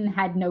Dalton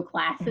had no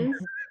classes.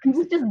 He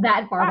was just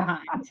that far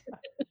behind.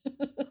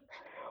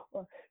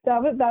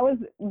 That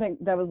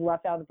was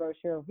left out of the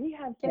brochure. We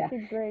have such Yeah.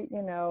 a great,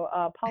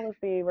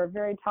 policy. We're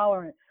very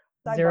tolerant.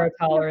 Sidebar, Zero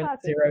no tolerance,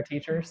 classes. zero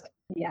teachers.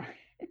 Yeah.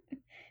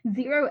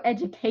 Zero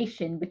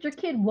education, but your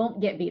kid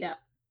won't get beat up.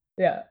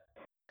 Yeah.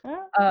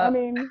 Huh? Uh, I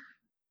mean,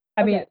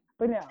 I mean, okay,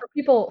 but no.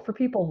 for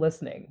people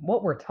listening,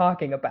 what we're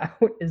talking about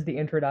is the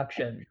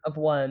introduction of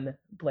one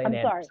Blaine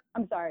Anderson.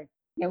 I'm sorry.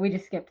 Yeah, we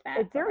just skipped that.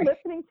 If they're Sorry.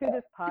 listening to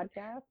this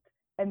podcast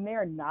and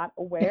they're not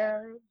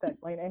aware that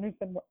Blaine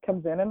Anderson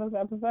comes in this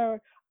episode,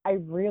 I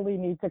really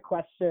need to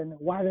question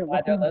why they're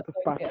listening to this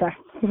listening?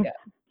 podcast. Yeah.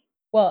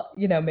 Well,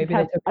 maybe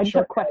they took I a just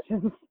have shortcut.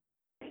 questions.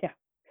 Yeah.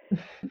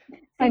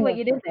 See what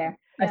you did there.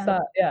 I saw,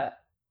 yeah.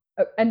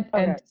 And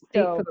Okay, to state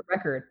so for the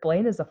record,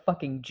 Blaine is a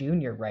fucking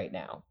junior right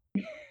now.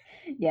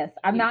 Yes,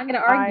 I'm not going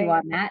to argue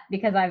on that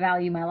because I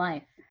value my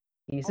life.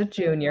 He's a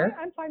junior.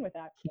 I'm fine with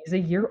that. He's a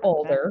year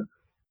older,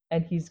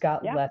 and he's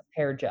got Yeah. less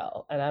hair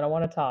gel. And I don't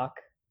want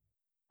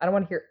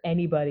to hear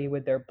anybody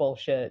with their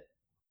bullshit.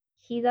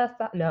 He's a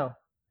no.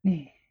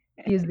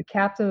 He's the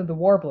captain of the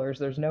Warblers.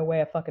 There's no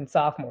way a fucking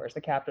sophomore is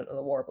the captain of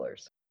the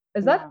Warblers.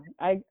 Is that?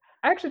 I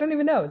actually don't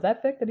even know. Is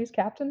that fic that he's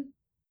captain?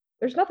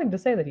 There's nothing to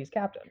say that he's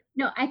captain.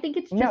 No, I think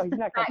it's No, just he's the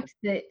not fact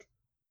that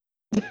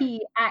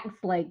he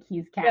acts like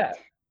he's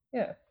captain.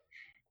 Yeah.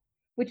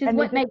 Which is And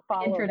they what makes just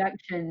follow. the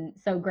introduction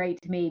so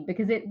great to me,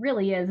 because it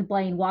really is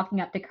Blaine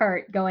walking up to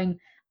Kurt going,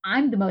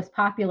 I'm the most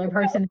popular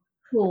person in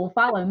school,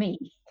 follow me.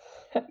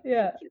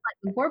 Yeah. He's like,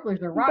 the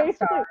Warblers are rock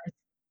Basically- stars.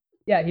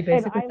 Yeah, he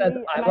basically says,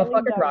 I'm a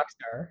fucking rock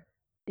star.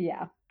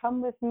 Yeah.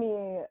 Come with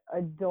me,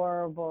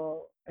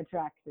 adorable,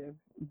 attractive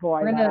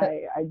boy We're that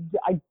gonna-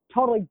 I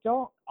totally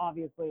don't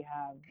obviously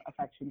have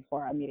affection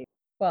for immediately.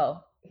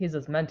 Well, he's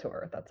his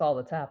mentor. That's all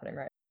that's happening,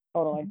 right?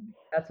 Totally.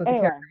 That's what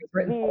Anyway, the character was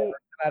written for, no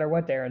matter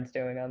what Darren's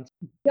doing on.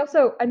 He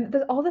also, and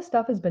all this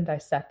stuff has been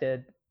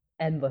dissected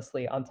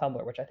endlessly on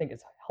Tumblr, which I think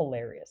is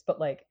hilarious. But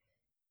like,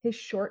 his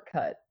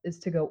shortcut is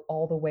to go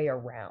all the way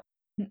around.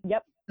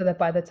 Yep. So that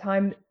by the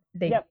time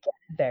they Yep.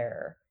 get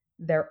there,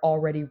 they're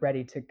already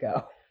ready to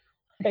go.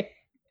 Like,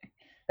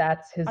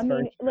 that's his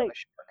version of a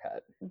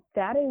shortcut.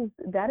 That is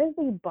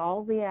a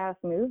ballsy ass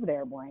move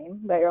there,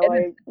 Blaine. That you're It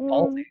like, is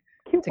ballsy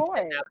cute to boy.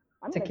 kidnap-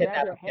 I'm to gonna grab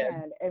kidnap your a kid.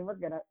 hand and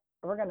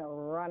we're gonna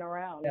run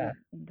around Yeah.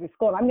 the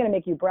school. I'm gonna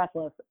make you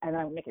breathless and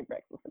I'm gonna make you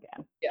breathless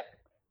again. Yeah.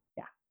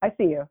 Yeah. I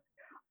see you.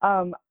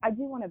 I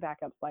do want to back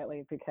up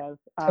slightly because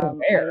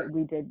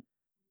we did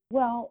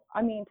well,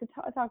 I mean, to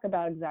talk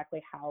about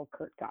exactly how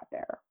Kurt got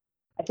there.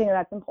 I think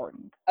that's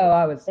important. Oh,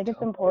 I think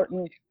it's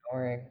important.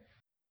 Ignoring.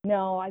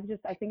 No, I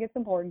think it's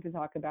important to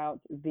talk about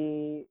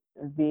the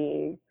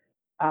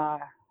I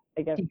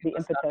guess the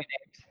impetus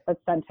that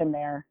sent him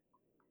there.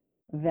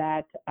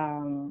 That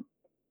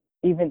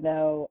even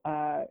though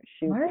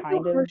she was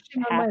kind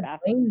of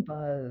half-assed.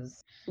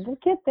 Buzz. We'll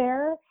get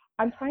there.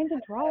 I'm trying to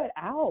draw it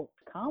out.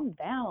 Calm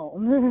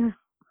down.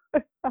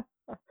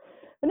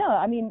 But no,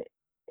 I mean,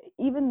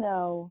 even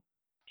though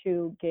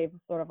Shu gave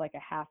sort of like a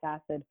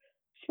half-assed,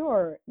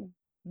 sure,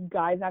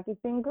 guys have to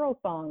sing girl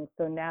songs,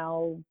 so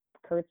now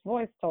Kurt's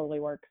voice totally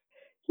works.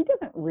 He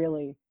doesn't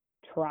really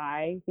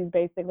try. He's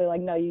basically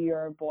like, no,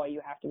 you're a boy,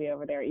 you have to be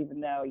over there, even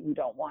though you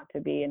don't want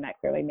to be, and that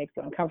clearly makes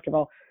you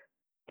uncomfortable.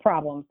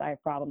 I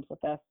have problems with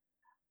this.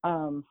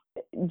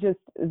 Just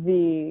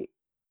the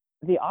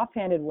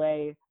offhanded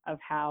way of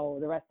how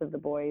the rest of the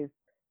boys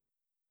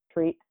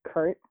treat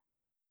Kurt,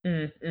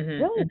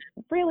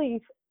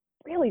 really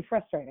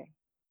frustrating,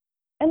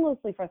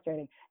 endlessly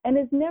frustrating, and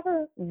is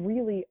never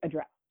really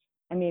addressed.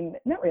 I mean,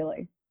 not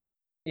really.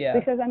 Yeah.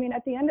 Because I mean,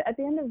 at the end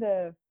of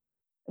the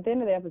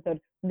episode,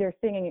 they're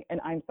singing an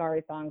 "I'm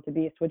Sorry" song to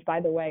Beast, which, by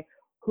the way,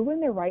 who in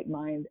their right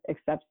mind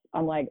accepts?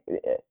 I'm like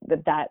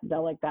that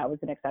was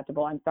an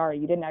acceptable "I'm sorry."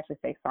 You didn't actually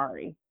say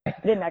sorry. You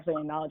didn't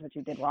actually acknowledge what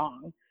you did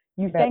wrong.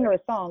 You sang her a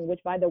song,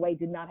 which, by the way,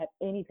 did not have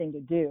anything to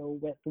do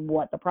with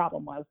what the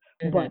problem was.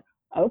 But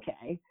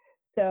okay.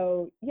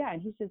 So yeah,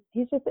 and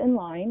he's just in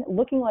line,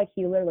 looking like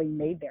he literally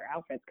made their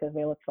outfits because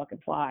they look fucking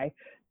fly.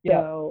 Yeah.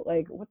 So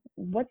like,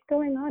 what's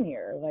going on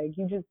here? Like,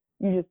 you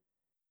just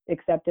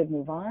accept it,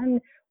 move on,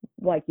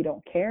 like you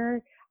don't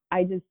care.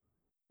 I just,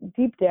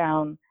 deep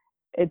down,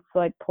 it's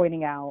like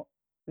pointing out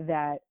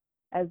that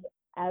as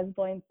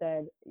Blaine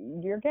said,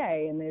 you're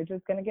gay, and they're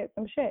just gonna get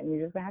some shit, and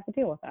you're just gonna have to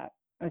deal with that.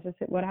 That's just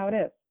how it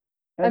is.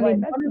 I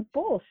mean, that's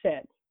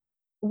bullshit.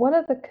 One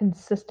of the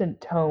consistent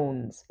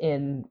tones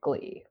in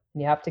Glee,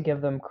 and you have to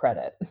give them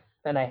credit,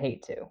 and I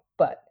hate to,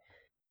 but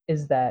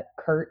is that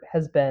Kurt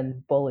has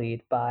been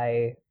bullied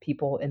by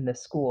people in the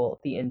school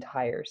the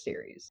entire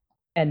series,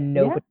 and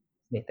nobody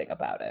does anything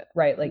about it,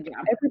 right? Like,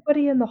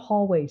 everybody in the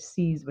hallway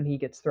sees when he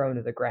gets thrown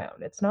to the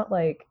ground. It's not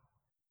like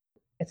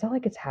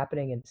it's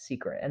happening in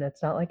secret, and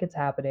it's not like it's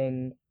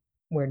happening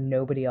where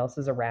nobody else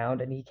is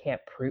around and he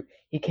can't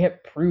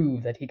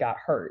prove that he got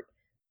hurt.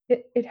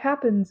 it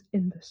happens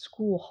in the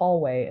school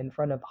hallway in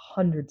front of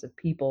hundreds of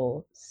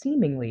people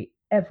seemingly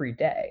every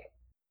day,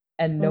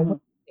 and no one Mhm.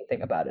 does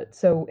anything about it.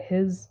 So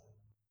his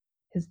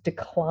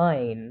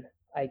decline,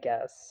 I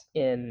guess,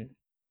 in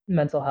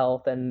mental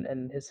health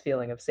and his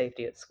feeling of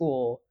safety at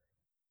school,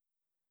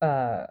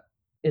 uh,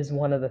 is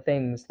one of the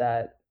things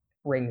that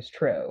rings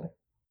true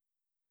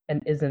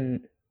and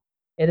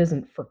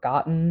isn't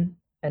forgotten,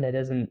 and it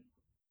isn't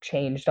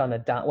changed on a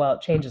dime. Well,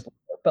 it changes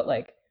later, but,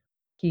 like,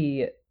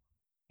 he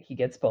he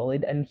gets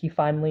bullied, and he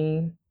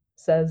finally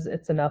says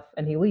it's enough,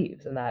 and he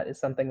leaves, and that is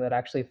something that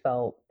actually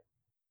felt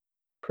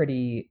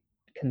pretty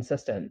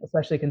consistent,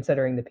 especially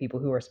considering the people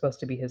who are supposed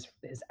to be his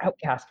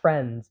outcast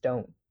friends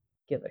don't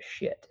give a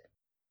shit.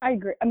 I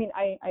agree. I mean,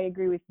 I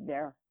agree with you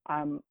there.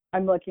 I'm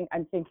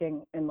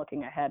thinking and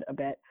looking ahead a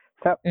bit.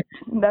 So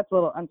Mm, that's a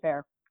little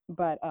unfair,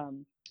 but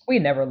we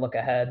never look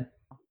ahead.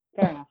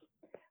 fair enough.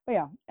 But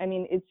yeah, I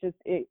mean, it's just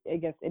I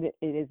guess it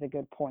is a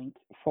good point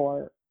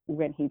for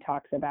when he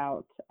talks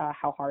about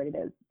how hard it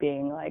is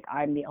being like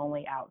I'm the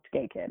only out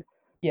gay kid.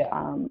 Yeah.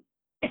 Um,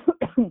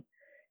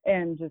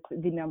 and just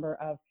the number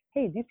of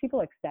hey, these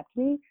people accept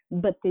me,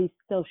 but they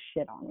still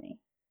shit on me.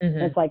 And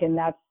Mhm. it's like, and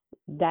that's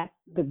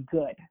the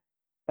good.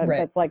 Right.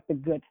 That's like the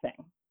good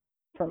thing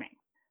for me.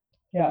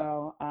 Yeah.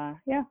 So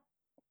yeah.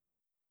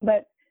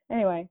 But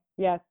anyway,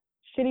 yes,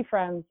 shitty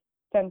friends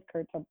sends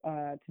Kurt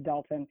to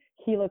Dalton.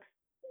 He looks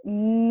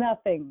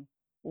nothing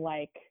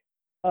like.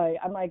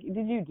 I'm like,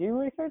 did you do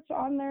research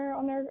on their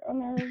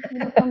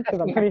uniforms?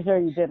 Because I'm pretty sure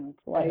you didn't.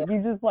 Like,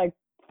 you just like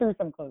threw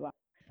some clothes on.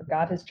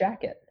 Forgot his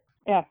jacket.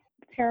 Yeah,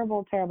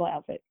 terrible, terrible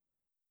outfit.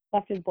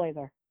 Left his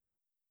blazer.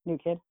 New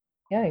kid.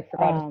 Yeah, he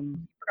forgot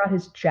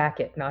his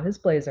jacket, not his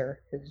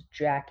blazer, his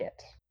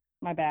jacket.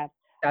 My bad.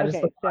 That is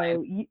the Okay,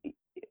 so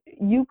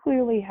you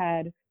clearly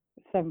had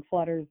some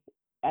flutters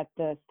at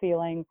the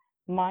ceiling.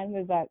 Mine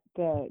was at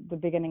the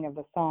beginning of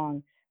the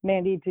song.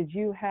 Mandy, did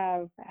you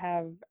have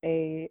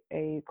a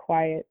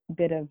quiet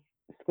bit of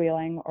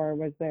squealing, or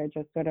was there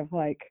just sort of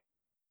like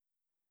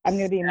I'm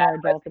gonna be more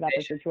adult about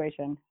the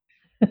situation?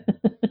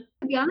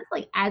 To be honest,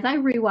 like as I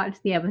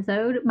rewatched the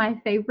episode, my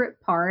favorite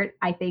part,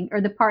 I think,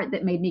 or the part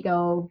that made me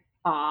go,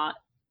 "Ah,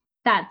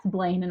 that's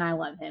Blaine, and I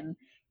love him,"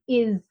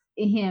 is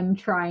him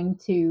trying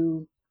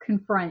to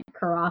confront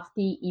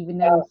Karofsky, even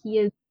though Oh, he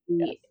is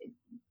yes. the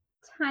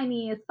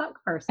tiny as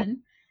fuck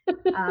person.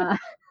 Uh,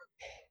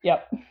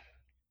 Yep.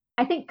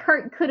 I think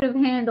Kurt could have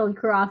handled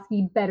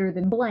Karofsky better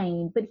than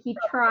Blaine, but he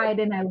tried,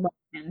 and I love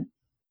him.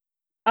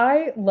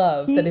 I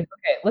love that He if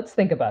okay, let's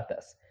think about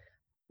this.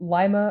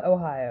 Lima,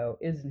 Ohio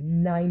is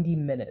 90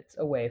 minutes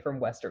away from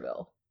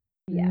Westerville.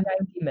 Yeah.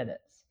 90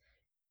 minutes.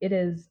 It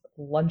is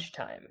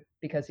lunchtime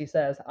because he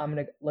says,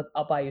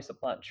 I'll buy you some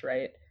lunch,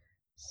 right?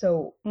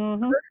 So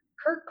mm-hmm.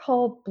 Kurt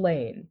called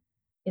Blaine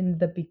in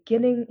the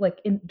beginning, like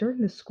during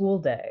the school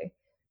day.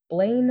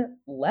 Blaine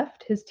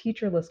left his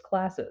teacherless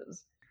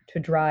classes to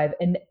drive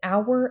an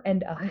hour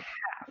and a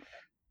half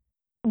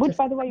to Which,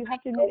 by the way, you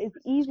have to admit is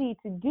Psychosis easy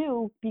to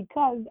do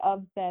because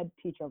of said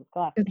teacher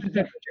classes.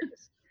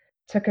 teenagers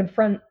to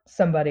confront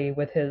somebody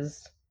with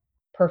his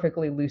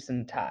perfectly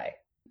loosened tie.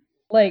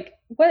 Like,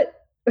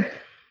 what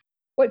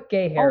what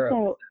gay hero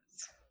Also, is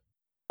this?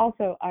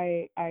 also,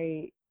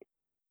 I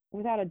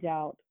without a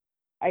doubt,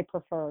 I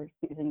prefer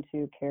season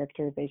 2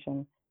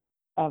 characterization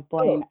of Oh,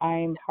 Blaine. yes,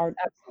 I'm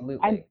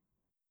absolutely.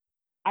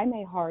 I'm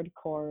a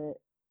hardcore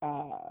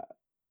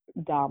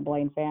Dom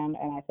Blaine fan,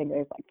 and I think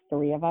there's like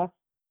 3 of us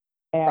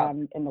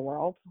Probably. in the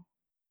world,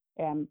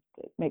 and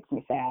it makes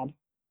me sad.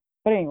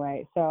 But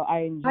anyway, so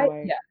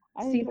Yeah.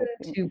 I Season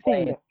enjoy two seeing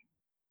Blaine. this.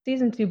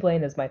 Season two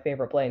Blaine is my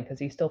favorite Blaine because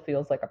he still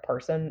feels like a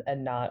person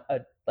and not a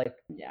like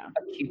Yeah.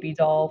 a Cupid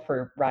doll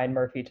for Ryan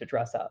Murphy to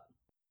dress up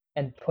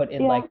and put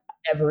in Yeah, like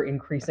ever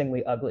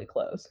increasingly ugly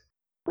clothes.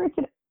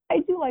 granted, I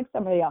do like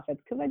some of the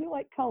outfits because I do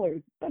like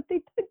colors, but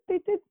they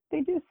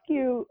do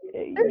skew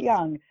There's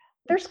young.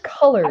 there's I'm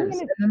colors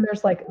gonna and then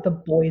there's like the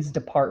boys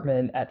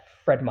department at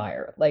Fred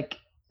Meyer. Like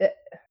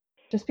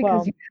just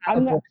because you well, have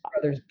I'm a not. Brooks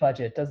Brothers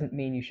budget doesn't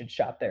mean you should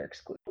shop there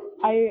exclusively.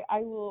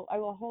 I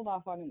will hold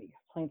off on any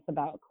complaints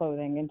about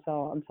clothing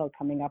until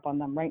coming up on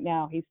them. Right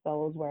now, he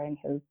still is wearing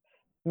his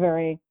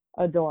very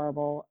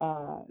adorable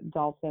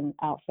Dalton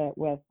outfit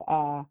with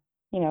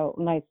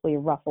nicely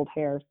ruffled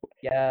hair. He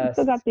Yes.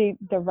 still got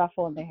the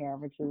ruffle in the hair,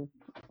 which is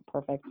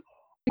perfect.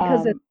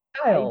 Because it's Um,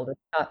 I child,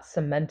 it's not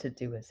cemented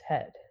to his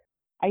head.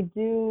 I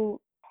do.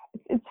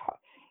 It's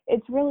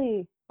it's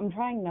really. I'm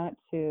trying not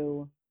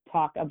to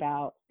talk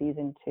about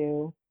season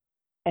 2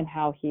 and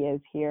how he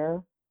is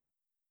here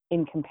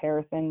in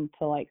comparison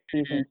to like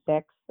Mhm. season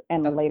 6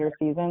 and That's later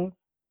seasons.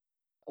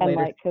 And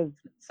later like, cause,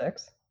 season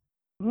 6.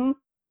 mm,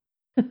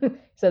 yeah,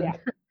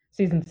 Said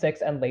season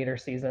 6 and later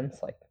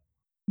seasons, like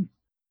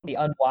the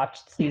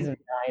unwatched season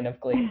 9 of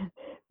Glee.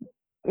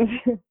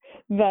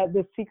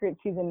 the secret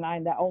season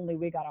 9 that only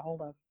we got a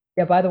hold of.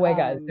 Yeah, by the way,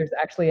 guys, Um, there's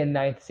actually a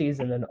ninth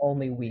season and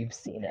only we've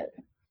seen it.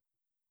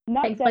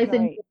 not Takes 7 place or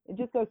in 8. It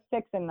just goes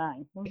 6 and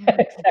 9. Yeah,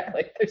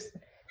 exactly. There's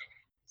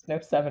no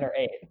 7 or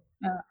 8.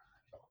 uh,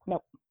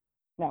 Nope,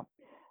 no.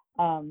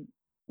 Um,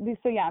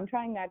 so yeah, I'm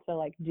trying not to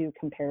like do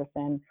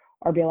comparison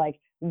or be like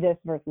this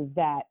versus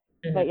that.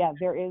 But Mhm. yeah,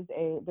 there is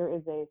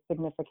a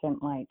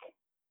significant like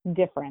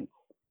difference.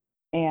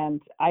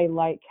 And I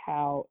like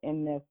how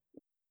in this,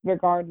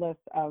 regardless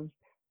of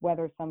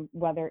whether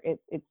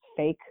it's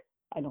fake,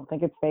 I don't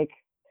think it's fake,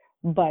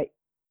 but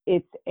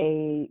it's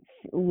a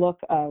look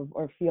of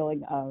or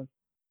feeling of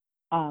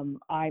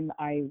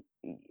I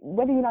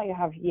whether or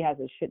not he has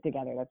his shit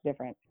together, that's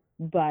different,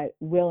 but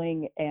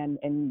willing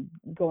and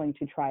going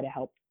to try to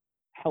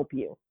help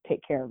you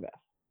take care of this.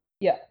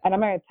 Yeah. And I'm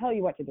not going to tell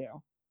you what to do,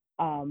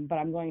 but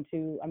I'm going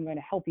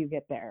to help you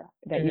get there,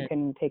 that you Mhm.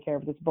 can take care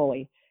of this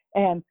bully.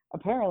 And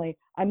apparently,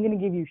 I'm going to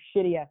give you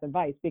shitty ass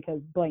advice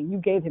because Blaine, you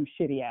gave him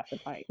shitty ass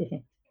advice.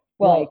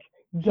 Well, Like,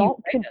 he don't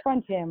ran it.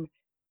 confront him.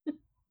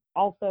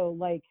 Also,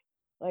 like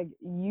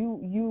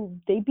you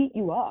they beat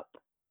you up.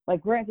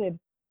 Like, granted,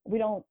 we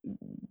don't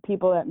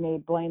people that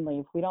made Blaine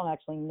leave, we don't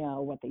actually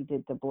know what they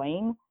did to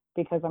Blaine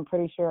because I'm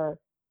pretty sure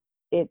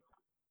it's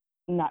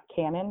not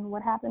canon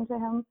what happened to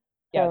him.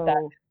 Yeah,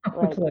 that So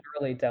we like,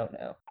 literally don't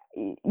know.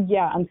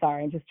 yeah, I'm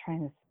sorry. I'm just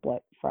trying to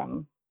split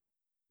from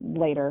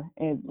later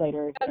No,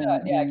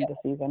 no, yeah, I in get the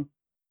season.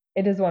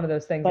 it. It is one of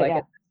those things, But like, yeah,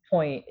 at this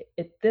point,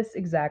 at this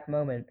exact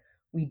moment,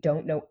 we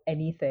don't know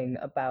anything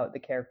about the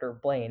character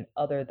of Blaine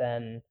other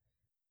than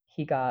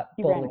he got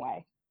he ran bullied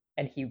away.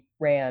 and he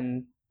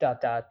ran ...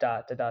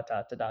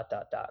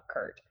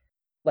 Kurt.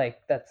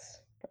 Like, that's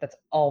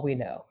all we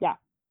know. Yeah.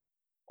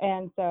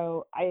 And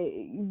so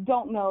I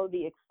don't know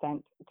the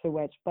extent to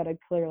which, but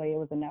clearly it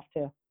was enough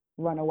to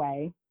run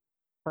away,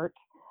 hurt.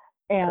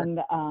 Kurt. And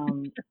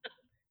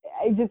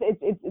I just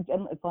it's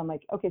I'm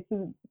like, okay,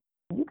 so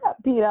you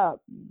got beat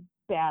up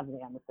badly,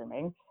 I'm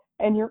assuming.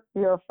 And your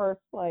first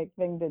like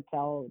thing to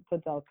tell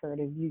Kurt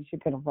is you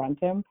should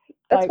confront him.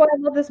 That's Like, why I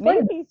love this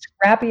Blaine. maybe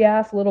Scrappy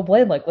ass little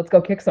Blaine, like, let's go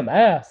kick some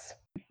ass.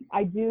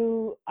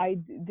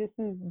 this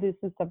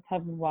is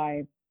sometimes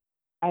why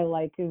I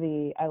like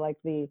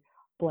the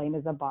Blaine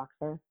is a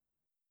boxer.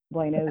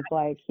 Blaine is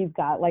like, he's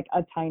got like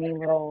a tiny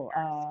little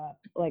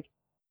like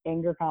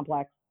anger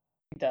complex.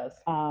 He does.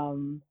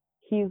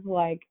 He's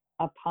like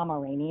a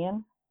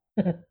Pomeranian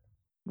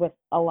with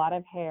a lot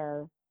of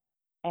hair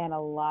and a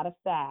lot of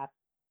sass,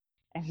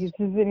 and he's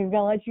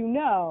gonna let you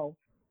know,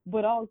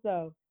 but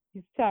also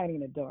he's tiny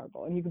and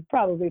adorable, and you could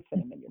probably fit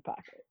him in your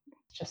pocket.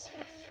 Just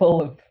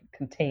full of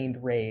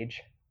contained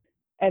rage.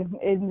 And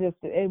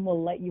it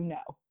will let you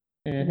know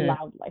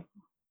loudly.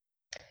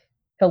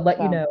 He'll let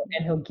you So know,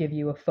 and he'll give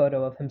you a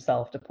photo of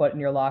himself to put in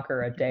your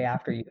locker a day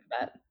after you've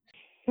met.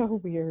 so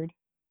weird.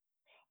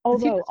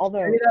 Does he just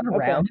carry that Okay,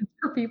 around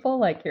for people?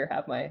 Like, here,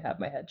 have my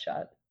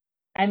headshot.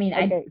 I mean,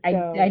 okay, I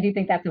so do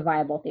think that's a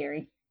viable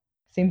theory.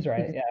 Seems He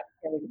right, just yeah.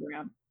 carries it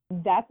around.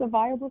 that's a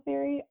viable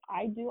theory.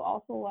 I do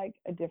also like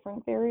a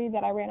different theory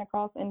that I ran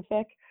across in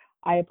fic.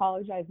 I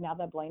apologize now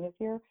that Blaine is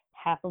here.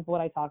 Half of what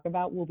I talk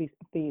about will be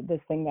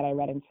this thing that I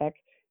read in fic.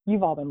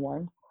 You've all been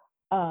warned.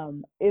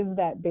 Is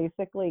that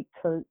basically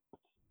Kurt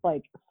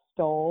like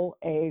stole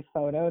a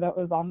photo that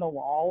was on the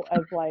wall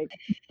as like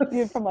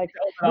from like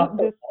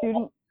this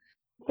student,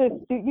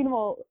 you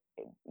know,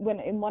 when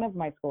in one of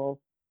my schools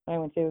I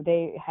went to,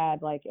 they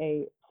had like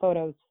a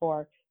photos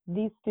for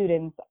these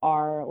students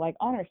are like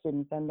honor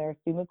students and they're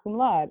summa cum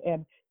laude,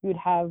 and you'd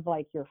have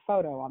like your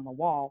photo on the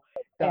wall.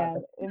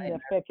 God, And in the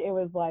fic, it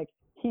was like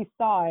he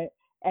saw it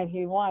and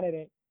he wanted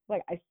it.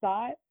 Like, I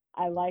saw it,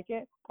 I like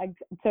it, I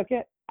took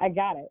it, I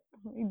got it.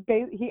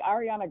 He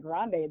Ariana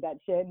Grande that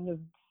shit and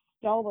just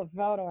stole the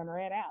photo and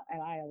ran out,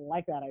 and I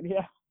like that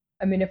idea.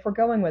 I mean, if we're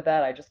going with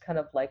that, I just kind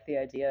of like the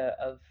idea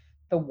of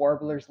the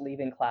Warblers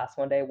leaving class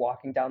one day,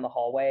 walking down the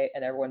hallway,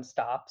 and everyone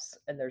stops,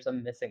 and there's a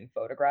missing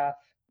photograph.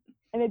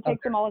 And it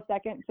takes them all a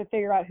second to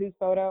figure out whose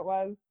photo it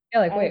was. Yeah,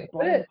 like, And wait, it's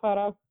what Blaine's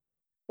photo.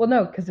 Well,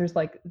 no, because there's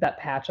like that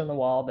patch on the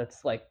wall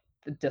that's like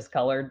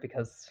discolored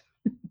because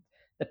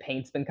the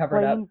paint's been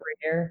covered up for a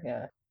year.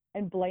 Yeah.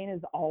 And Blaine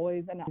is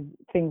always, and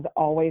things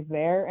always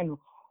there, and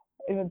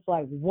it's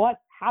like, what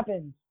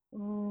happened?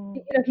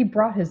 You know, he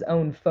brought his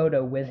own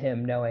photo with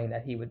him, knowing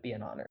that he would be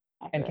an honor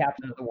and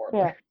captain of the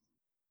Warblers. Yeah.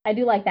 I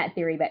do like that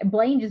theory, but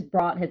Blaine just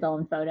brought his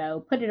own photo,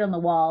 put it on the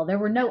wall. There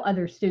were no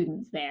other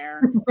students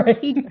there. Right.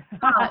 He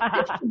thought,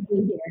 this should be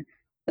here.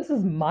 This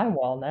is my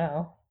wall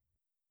now.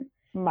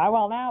 My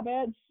wall now,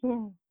 bitch.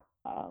 Oh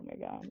my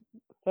god.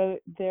 So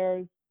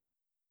there's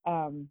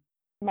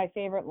my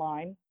favorite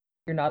line.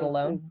 You're not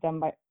alone. Is done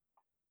by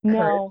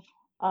no,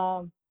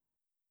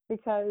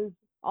 because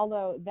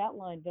although that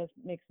line just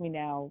makes me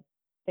now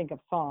think of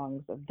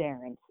songs of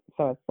Darren's,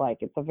 so it's like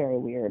it's a very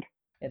weird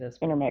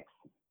intermix.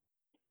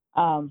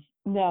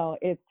 No,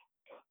 it's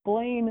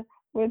Blaine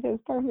with his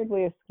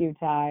perfectly askew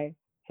tie,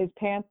 his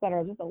pants that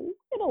are just a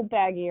little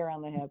baggy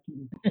around the hips,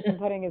 and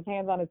putting his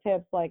hands on his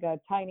hips like a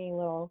tiny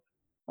little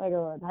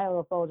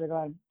soldier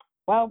going,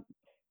 well,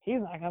 he's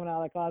not coming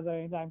out of the closet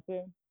anytime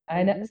soon.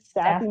 I know.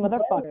 Sassy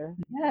motherfucker.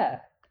 Yeah,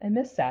 I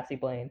miss Sassy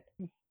Blaine.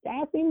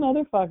 Sassy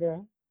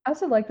motherfucker. I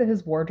also like that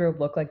his wardrobe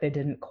looked like they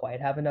didn't quite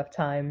have enough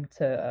time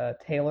to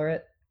tailor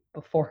it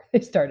before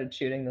they started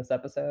shooting this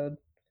episode.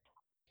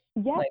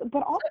 Yes, Like, but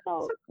it's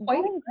also not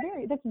quite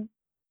that's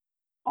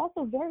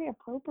also very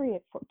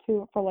appropriate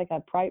for like a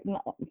private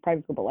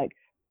private school, but like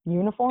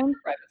uniforms.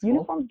 private school.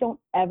 Uniforms don't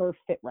ever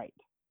fit right.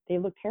 They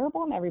look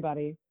terrible on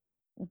everybody.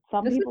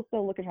 Some This is people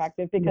still look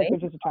attractive because they're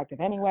just attractive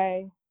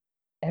anyway.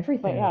 But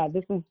everything. yeah,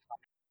 this is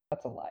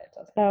That's a lie. It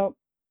doesn't.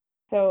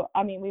 so.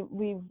 I mean,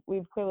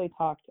 we've clearly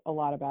talked a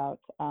lot about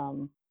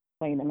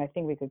Blaine, and I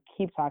think we could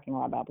keep talking a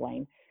lot about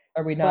Blaine.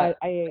 Are we But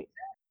not?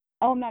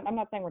 I'm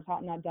not saying we're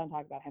not done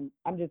talking about him.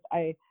 I'm just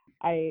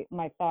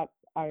my thoughts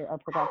are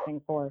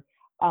progressing for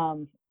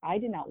I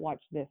did not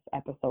watch this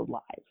episode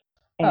live.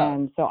 Oh.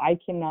 And so I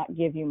cannot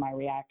give you my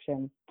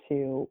reaction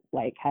to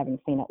like having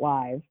seen it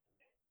live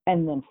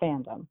and then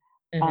fandom.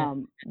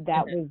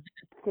 That was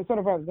sort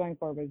of what I was going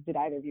for was did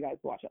either of you guys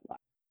watch it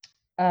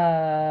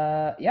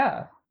live?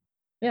 Yeah.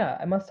 Yeah,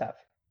 I must have.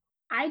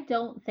 I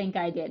don't think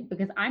I did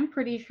because I'm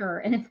pretty sure,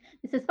 and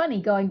this is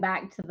funny going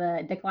back to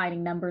the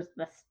declining numbers,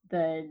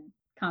 the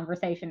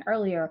conversation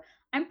earlier.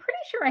 I'm pretty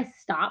sure I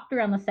stopped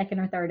around the second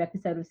or third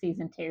episode of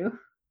season 2.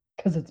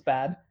 Because it's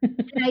bad.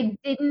 And I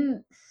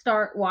didn't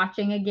start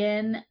watching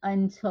again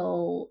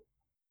until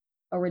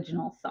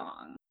original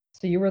song.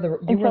 So you were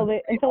until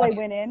they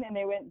went in and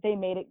they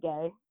made it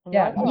gay.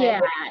 Yeah, like, oh,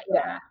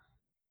 yeah.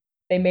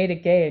 They made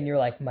it gay, and you're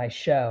like, my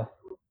show.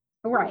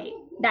 Right.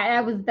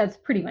 That's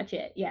pretty much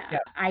it. Yeah.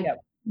 I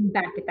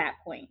back at that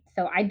point.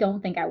 So I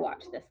don't think I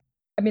watched this.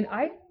 I mean,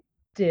 I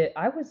did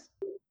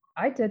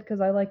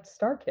because I liked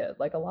Star Kid,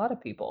 like a lot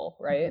of people,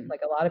 right?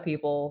 Like a lot of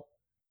people,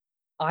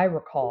 I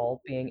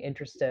recall being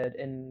interested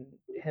in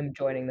him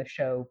joining the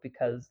show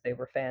because they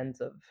were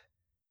fans of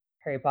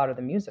Harry Potter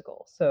the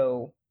musical.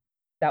 So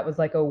that was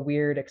like a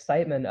weird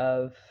excitement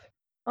of,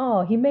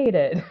 oh, he made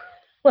it.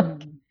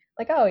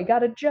 like, oh, he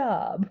got a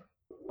job.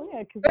 Well,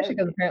 yeah, Especially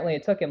because apparently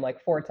it took him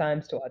like 4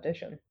 times to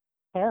audition.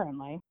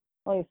 Apparently.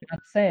 At least I'm not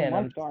saying,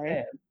 one story.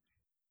 Saying.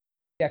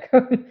 Yeah,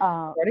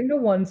 according to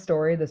one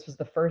story, this was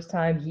the first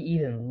time he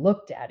even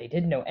looked at it. He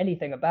didn't know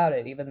anything about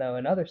it, even though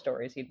in other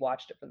stories he'd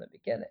watched it from the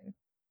beginning.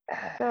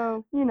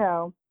 So,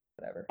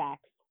 whatever.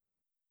 Facts.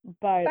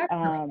 But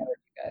you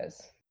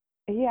guys.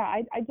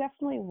 Yeah, I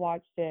definitely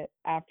watched it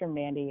after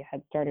Mandy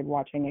had started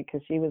watching it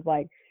because she was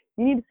like,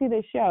 "You need to see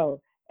this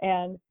show,"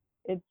 and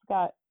it's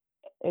got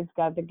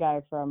the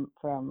guy from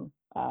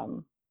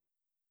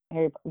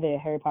the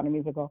Harry Potter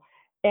musical,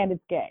 and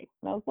it's gay.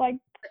 And I was like,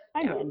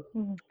 I'm in.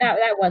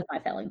 That was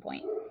my selling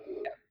point.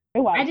 It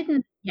was. I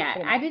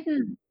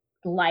didn't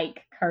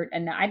like Kurt,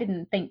 and I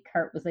didn't think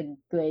Kurt was a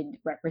good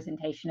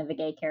representation of a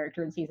gay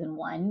character in season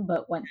 1.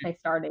 But once they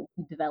started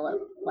to develop,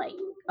 like,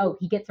 oh,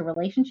 he gets a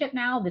relationship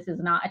now. This is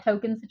not a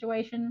token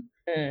situation.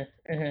 I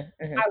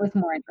was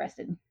more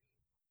interested.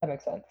 That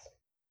makes sense.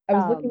 I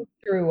was looking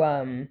through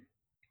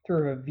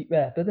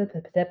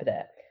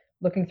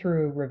looking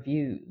through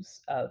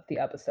reviews of the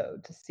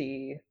episode to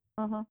see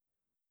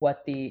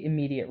what the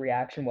immediate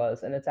reaction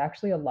was, and it's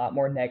actually a lot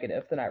more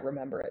negative than I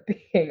remember it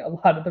being. A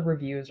lot of the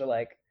reviews are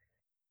like,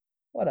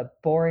 what a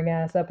boring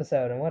ass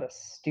episode and what a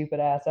stupid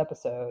ass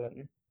episode,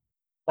 and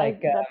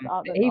like that's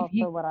also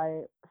what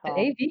I saw.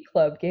 The AV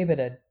Club gave it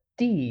a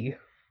D.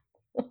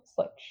 It's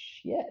like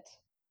shit.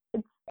 I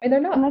mean, they're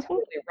not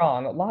totally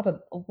wrong. A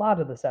lot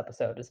of this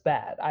episode is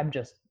bad.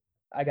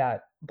 I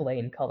got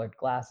Blaine colored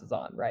glasses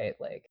on, right?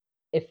 Like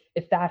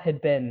if that had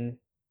been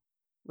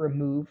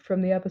removed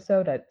from the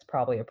episode, it's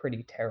probably a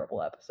pretty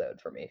terrible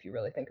episode for me if you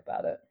really think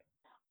about it.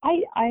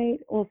 I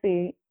will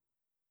see.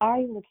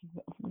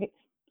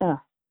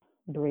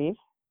 Breathe.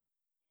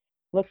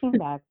 Looking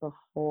back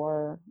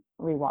before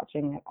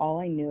rewatching it, all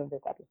I knew of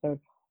this episode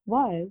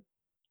was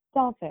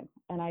Dalton,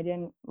 and I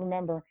didn't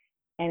remember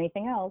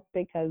anything else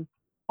because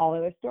all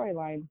other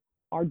storylines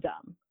are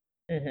dumb.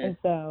 And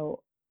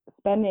so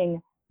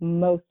spending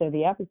most of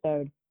the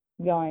episode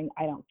going,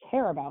 I don't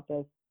care about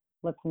this,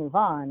 let's move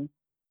on,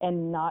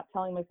 and not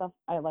telling myself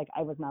I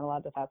was not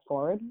allowed to fast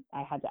forward.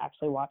 I had to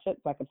actually watch it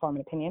so I could form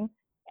an opinion.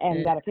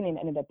 And that opinion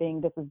ended up being,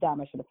 this is dumb,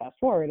 I should have fast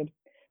forwarded.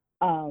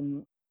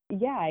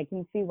 Yeah, I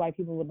can see why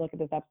people would look at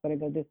this episode and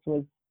go, this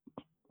was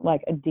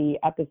like a D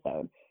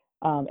episode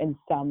in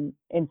some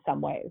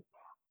ways.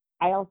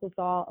 I also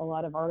saw a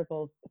lot of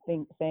articles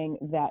saying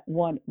that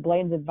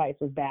Blaine's advice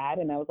was bad,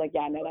 and I was like,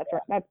 yeah, no, that's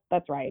right.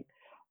 That's right.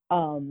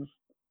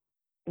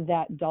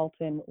 That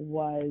Dalton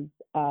was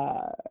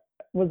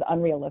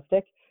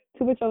unrealistic.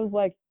 To which I was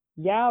like,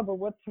 yeah, but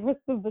what's the rest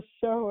of the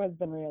show has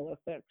been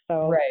realistic.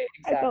 So right,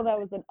 exactly. I felt that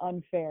was an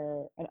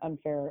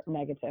unfair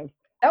negative.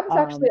 That was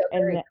actually a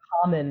very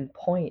common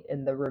point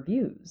in the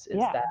reviews, is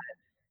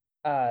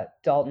that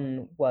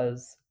Dalton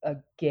was a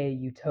gay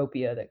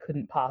utopia that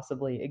couldn't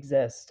possibly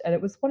exist. And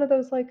it was one of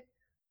those like,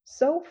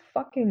 so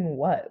fucking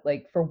what?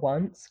 Like, for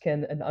once,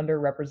 can an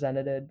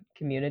underrepresented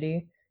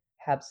community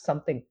have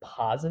something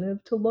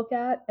positive to look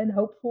at and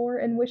hope for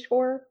and wish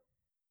for?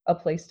 A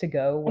place to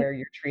go where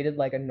you're treated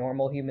like a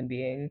normal human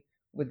being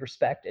with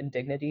respect and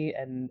dignity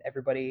and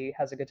everybody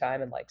has a good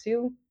time and likes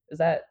you? Is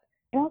that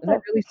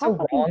really so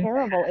wrong?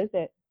 Terrible is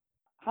it?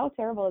 How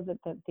terrible is it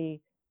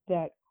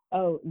that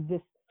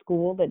this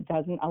school that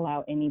doesn't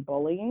allow any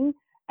bullying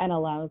and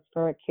allows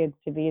for kids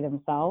to be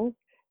themselves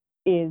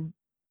is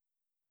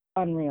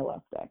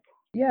unrealistic.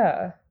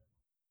 Yeah.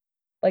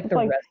 Like It's the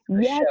like, rest of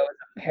the yes, show is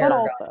a but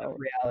paragon also, of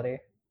reality.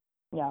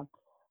 yeah.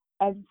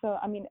 And so,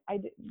 I mean,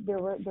 there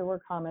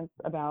were comments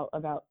about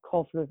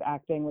Cole Sprouse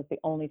acting was the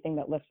only thing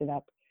that lifted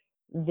up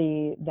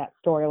that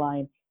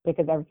storyline,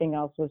 because everything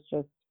else was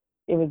just,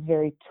 it was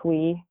very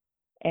twee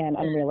and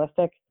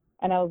unrealistic.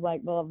 And I was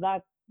like, well,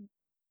 that's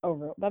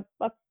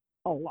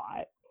a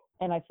lot.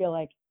 And I feel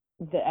like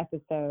the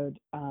episode,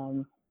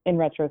 in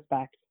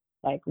retrospect,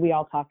 like we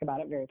all talk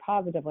about it very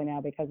positively now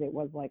because it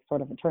was like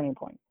sort of a turning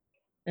point.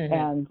 Mm-hmm.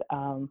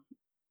 And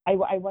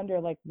I wonder,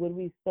 like, would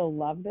we still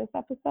love this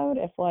episode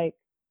if like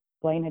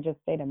Blaine had just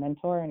stayed a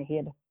mentor and he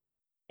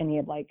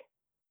had like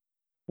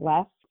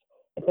left?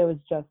 If it was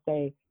just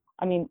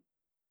I mean,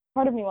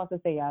 part of me wants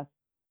to say yes,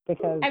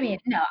 because I mean,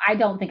 no, I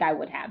don't think I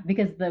would have,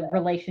 because the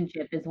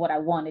relationship is what I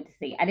wanted to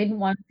see. I didn't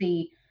want to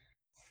see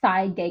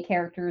side gay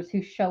characters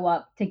who show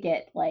up to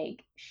get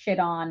like shit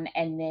on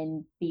and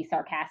then be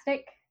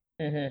sarcastic.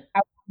 Mm-hmm. I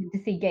wanted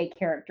to see gay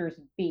characters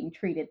being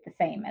treated the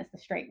same as the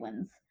straight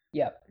ones.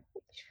 Yep.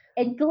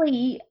 In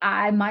Glee,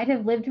 I might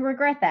have lived to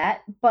regret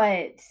that,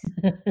 but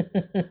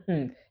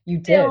You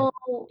did. still,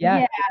 Yeah,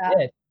 yeah, you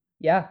did.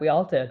 Yeah, we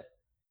all did.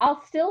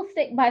 I'll still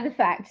stick by the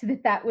fact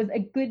that that was a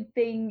good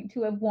thing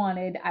to have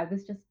wanted. I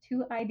was just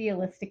too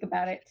idealistic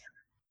about it.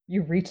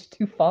 You reached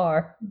too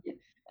far.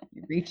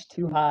 You reached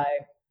too high.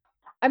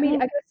 I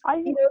mean, I guess,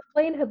 if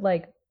Blaine had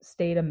like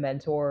stayed a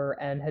mentor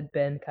and had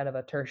been kind of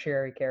a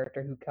tertiary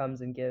character who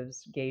comes and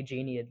gives gay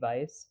Jeannie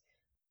advice,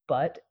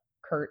 but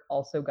Kurt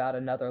also got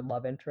another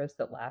love interest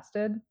that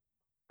lasted.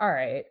 All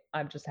right,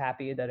 I'm just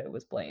happy that it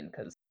was Blaine,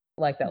 because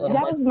like that little.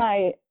 I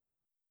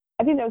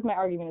think that was my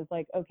argument. Is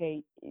like,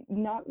 okay,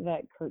 not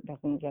that Kurt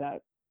doesn't get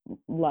a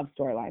love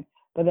storyline,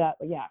 but that,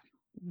 yeah,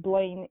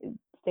 Blaine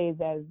stays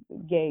as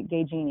gay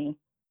Jeannie,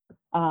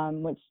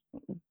 which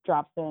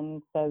drops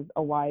in, says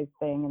a wise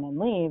thing, and then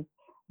leaves.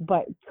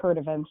 But Kurt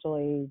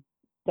eventually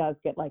does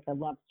get like a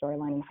love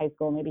storyline in high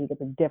school. Maybe he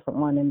gets a different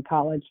one in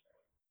college,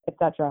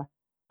 etc.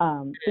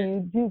 So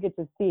you do get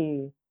to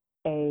see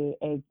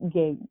a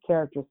gay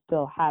character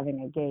still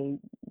having a gay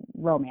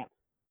romance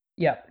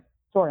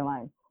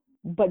storyline,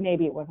 but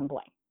maybe it wasn't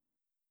Blaine.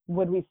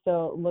 Would we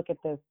still look at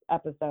this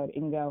episode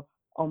and go,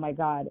 oh my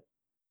God,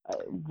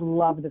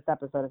 love this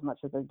episode as much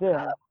as I do?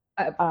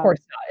 Of course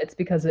not. It's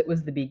because it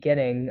was the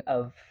beginning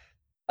of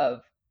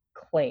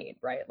Klaine,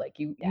 right? Like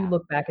you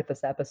look back at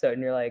this episode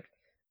and you're like,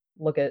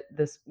 look at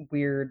this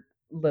weird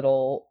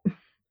little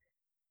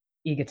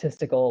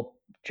egotistical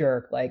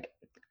jerk. Like,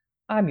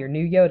 I'm your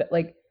new Yoda.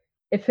 Like,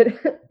 if it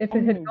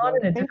had gone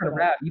in a different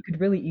route, you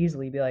could really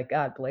easily be like,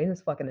 God, Blaine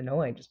is fucking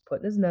annoying, just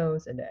putting his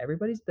nose into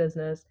everybody's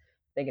business,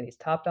 thinking he's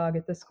top dog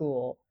at the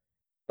school.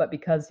 But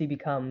because he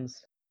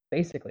becomes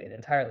basically an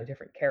entirely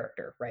different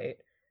character, right?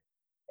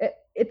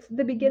 It's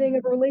the beginning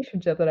of a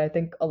relationship that I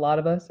think a lot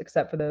of us,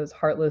 except for those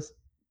heartless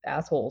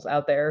assholes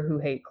out there who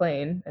hate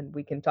Klaine, and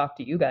we can talk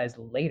to you guys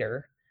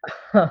later.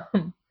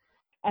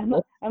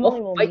 Emily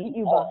will meet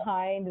you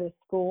behind the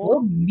school.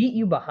 We'll meet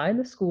you behind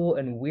the school,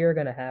 and we're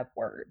gonna have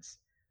words.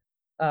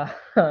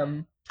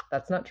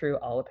 That's not true.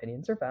 All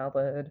opinions are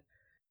valid.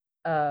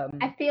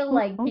 I feel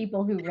like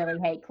people who really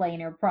hate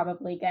Klaine are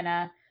probably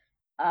gonna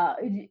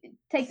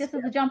take this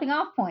as a jumping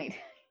off point.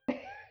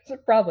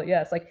 Probably,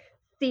 yes. Like,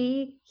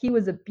 see, he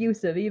was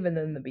abusive even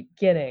in the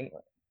beginning.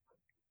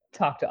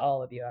 Talk to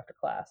all of you after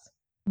class.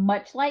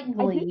 Much like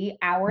Glee,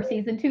 our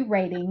season 2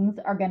 ratings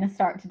are going to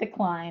start to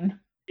decline.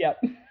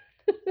 Yep.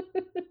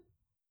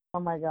 Oh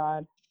my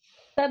God.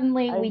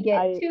 Suddenly we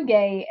get too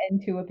gay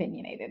and too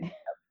opinionated.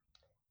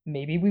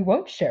 Maybe we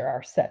won't share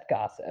our set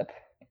gossip.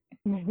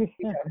 Maybe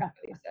we don't have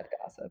any set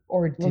gossip.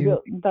 Or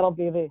do that'll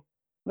be the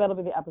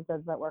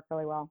episodes that work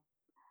really well.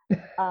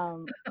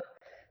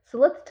 So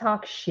let's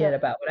talk shit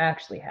about what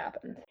actually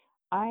happened.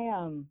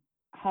 I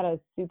had a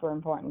super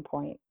important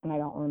point, and I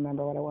don't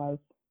remember what it was,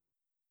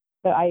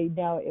 but I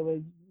know it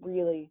was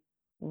really,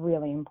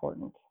 really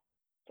important.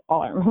 That's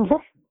all I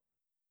remember.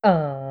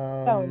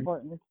 So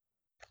important.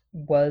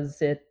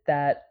 Was it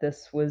that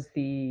this was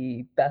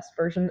the best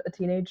version of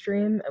Teenage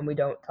Dream, and we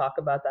don't talk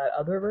about that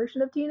other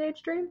version of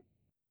Teenage Dream?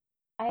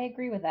 I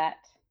agree with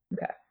that.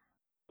 Okay.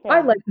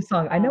 I like the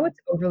song. I know it's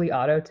overly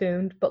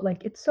auto-tuned, but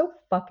like it's so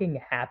fucking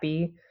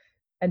happy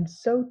and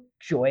so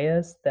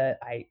joyous that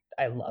I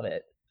love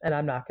it, and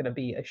I'm not going to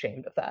be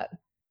ashamed of that.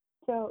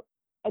 So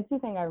I do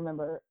think I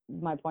remember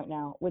my point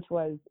now, which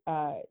was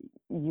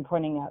you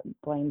pointing out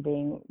Blaine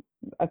being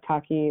a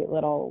cocky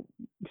little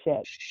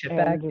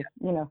shitbag,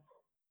 you know.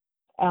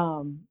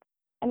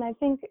 And I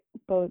think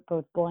both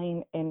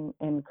Blaine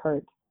and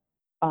Kurt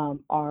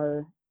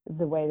are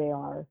the way they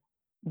are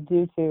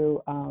due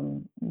to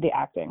the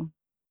acting.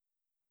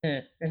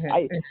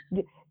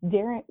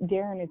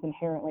 Darren is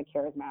inherently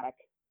charismatic,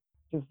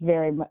 just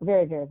very,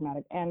 very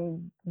charismatic,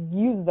 and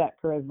use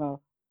that charisma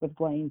with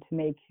Blaine to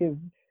make his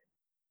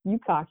 "you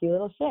cocky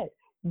little shit"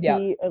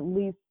 be at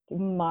least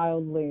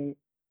mildly,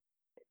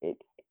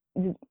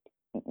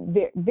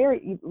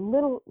 very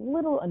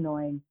little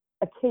annoying,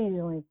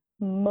 occasionally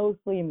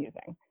mostly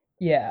amusing.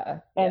 Yeah.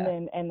 And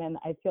Yeah. then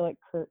I feel like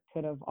Kurt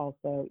could have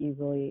also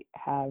easily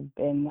have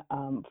been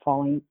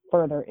falling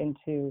further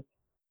into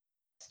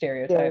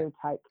Stereotype.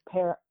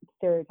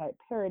 stereotype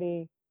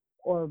parody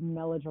or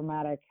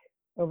melodramatic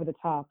over the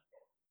top.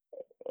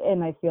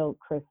 And I feel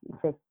Chris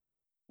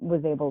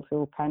was able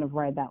to kind of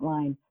ride that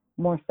line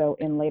more so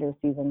in later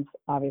seasons,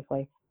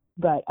 obviously.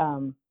 But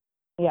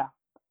yeah,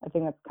 I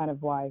think that's kind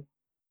of why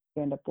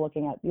you end up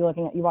you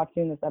watch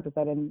doing this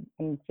episode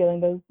and feeling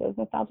those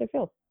nostalgic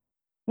feels.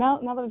 Now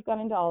that we've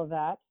gone into all of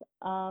that,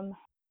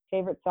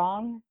 favorite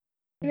song?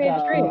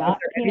 Teenage Dream. Is Not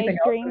there anything Teenage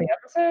else in Dream. the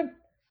episode?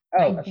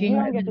 I Oh, You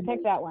don't get to genuinely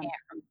pick that one. can't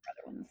remember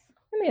other ones.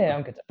 I mean, I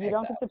don't get to You pick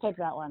don't that. get to pick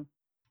that one.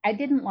 I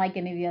didn't like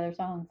any of the other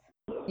songs.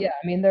 Yeah,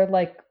 I mean, they're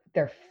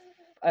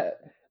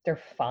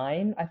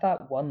fine. I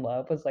thought One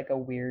Love was like a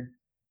weird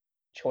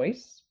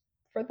choice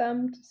for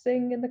them to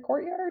sing in the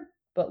courtyard,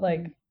 but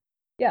like,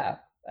 yeah,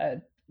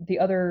 the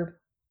other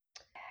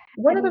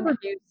one of the And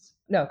reviews.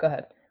 No, go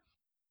ahead.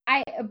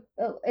 I,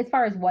 as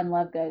far as One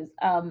Love goes,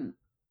 I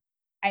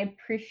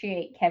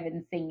appreciate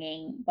Kevin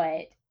singing,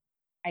 but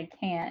I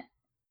can't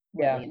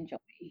Yeah, really enjoy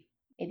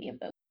any of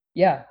those.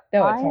 yeah.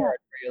 No, it's I hard.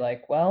 Where you're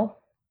like,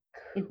 well,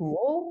 It's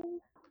cool.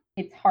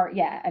 it's hard.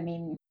 Yeah, I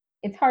mean,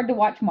 it's hard to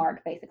watch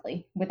Mark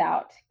basically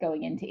without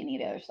going into any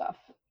of the other stuff.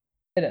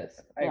 It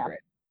is. I yeah. agree.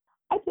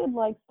 I did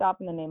like Stop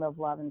in the Name of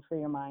Love and Free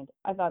Your Mind.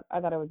 I thought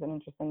it was an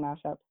interesting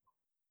mashup.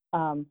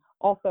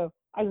 Also,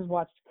 I just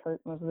watched Kurt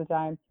most of the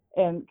time,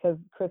 and because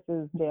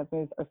Chris's dance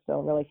moves are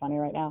still really funny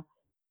right now,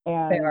 They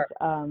and are.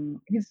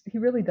 He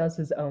really does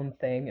his own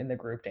thing in the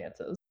group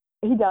dances.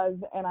 he does,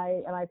 and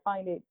I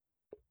find it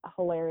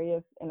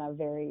hilarious in a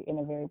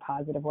very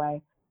positive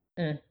way.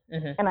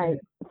 Mm-hmm, And I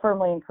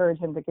firmly encourage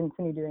him to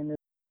continue doing this.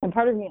 And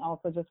part of me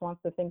also just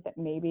wants to think that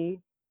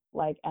maybe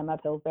like Emma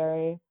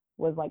Pillsbury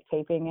was like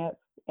taping it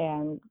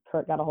and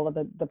Kurt got a hold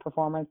of the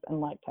performance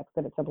and like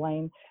texted it to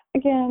Blaine.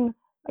 Again,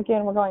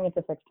 we're going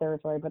into fixed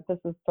territory, but this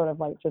is sort of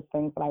like just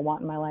things that I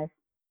want in my life.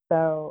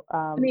 So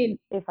I mean,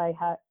 if I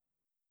had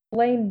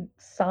Blaine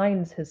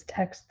signs his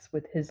texts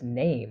with his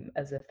name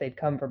as if they'd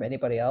come from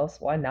anybody else.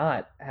 Why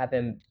not have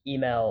him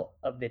email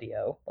a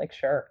video? Like,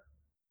 sure.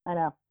 I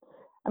know.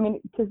 I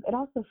mean, because it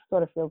also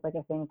sort of feels like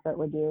a thing Kurt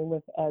would do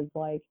with as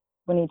like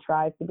when he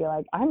tries to be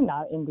like, I'm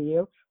not into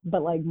you,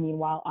 but like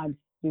meanwhile I'm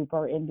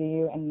super into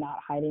you and not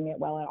hiding it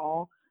well at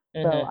all.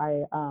 So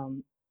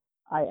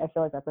I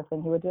feel like that's a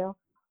thing he would do.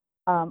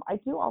 I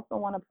do also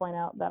want to point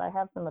out that I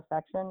have some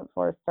affection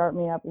for Start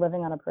Me Up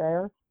Living on a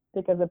Prayer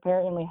because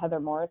apparently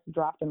Heather Morris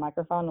dropped a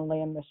microphone and lay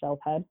in Michelle's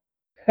head.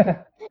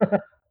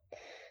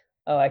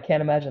 Oh, I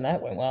can't imagine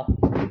that went well.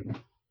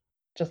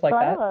 Just like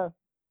So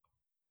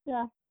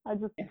that? I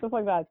just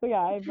like that. So yeah,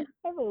 I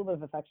have a little bit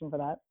of affection for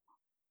that.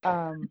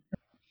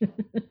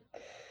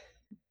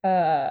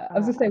 I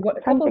was gonna say what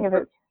a couple of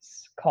reviews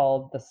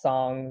called the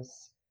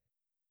songs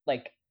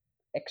like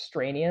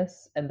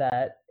extraneous, and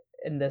that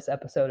in this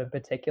episode in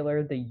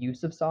particular, the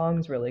use of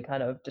songs really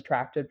kind of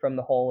detracted from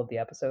the whole of the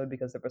episode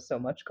because there was so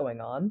much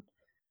going on.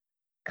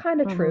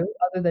 Kind of true,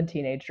 other than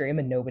Teenage Dream,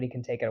 and nobody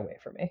can take it away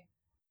from me.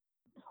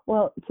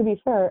 Well, to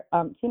be fair,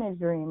 Teenage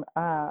Dream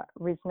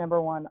reached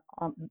number one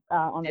on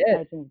the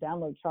iTunes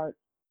download chart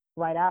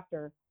right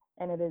after,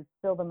 and it is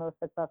still the most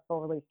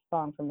successful released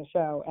song from the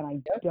show, and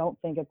I don't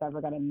think it's ever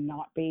going to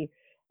not be.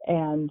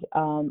 And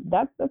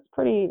that's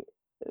pretty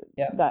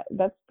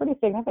that's pretty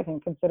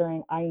significant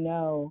considering I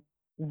know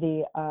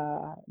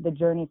the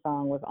Journey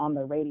song was on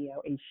the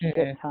radio a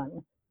shit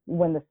ton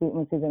when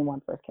season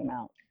 1 first came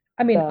out.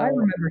 I mean, I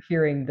remember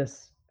hearing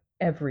this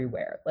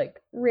everywhere.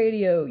 Like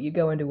radio, you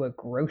go into a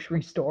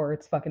grocery store,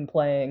 it's fucking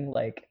playing.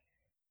 Like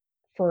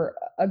for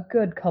a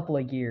good couple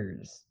of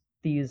years,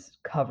 these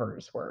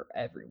covers were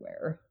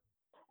everywhere.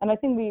 And I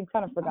think we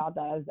kind of forgot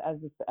that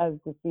as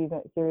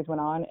the series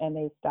went on and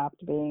they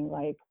stopped being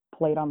like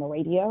played on the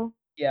radio.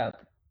 Yeah.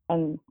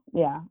 And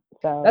yeah,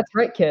 so that's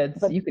right, kids.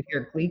 But you could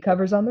hear Glee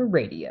covers on the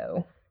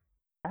radio.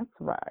 That's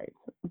right.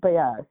 But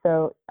yeah,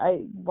 so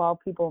while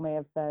people may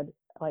have said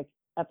like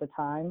at the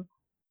time,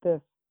 the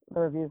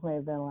reviews may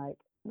have been like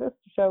this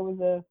show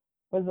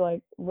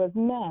was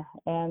meh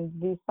and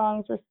these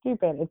songs were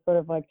stupid. It's sort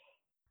of like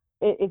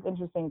it's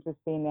interesting to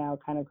see now,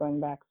 kind of going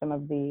back some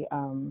of the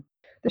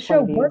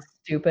show was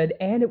stupid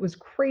and it was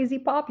crazy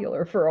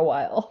popular for a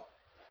while.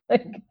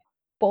 Like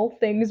both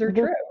things are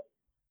true.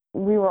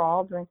 We were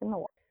all drinking the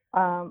water.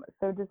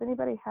 So does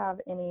anybody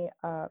have any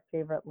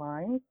favorite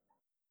lines?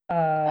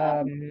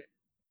 I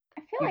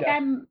feel like I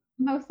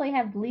mostly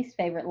have least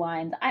favorite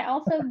lines. I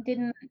also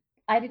didn't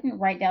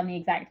write down the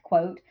exact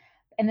quote,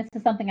 and this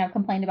is something I've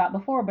complained about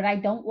before, but I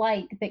don't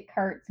like that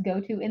Kurt's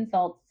go-to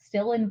insults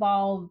still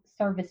involve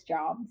service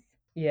jobs.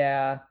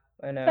 Yeah,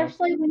 I know.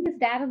 Especially when his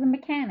dad is a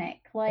mechanic.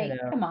 Like,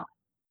 come on.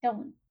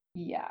 Don't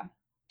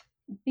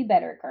be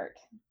better, Kurt.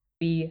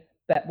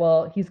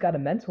 Well, he's got a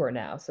mentor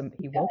now, so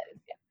he will.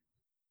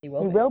 He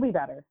will be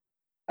better.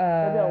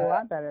 He'll be a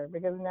lot better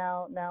because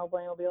now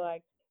Blaine will be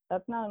like,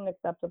 that's not an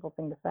acceptable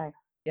thing to say.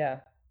 Yeah.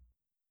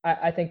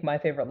 I think my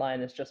favorite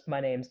line is just, my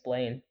name's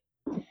Blaine.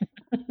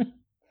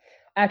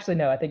 Actually,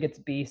 no, I think it's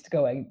Beast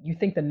going, "You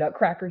think the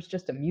Nutcracker's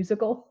just a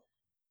musical?"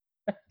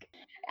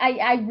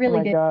 I Oh really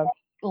my did god.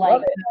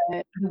 Love like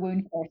it. the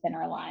wound care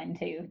center line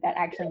too. That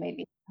actually made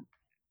me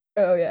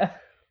Oh, yeah.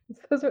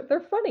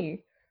 They're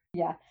funny.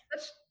 yeah.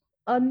 Such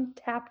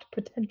untapped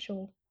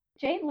potential.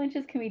 Jane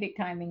Lynch's comedic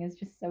timing is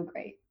just so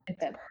great It's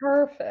that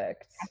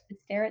perfect. I have to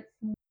stare at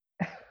some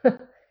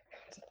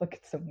Just look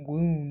at some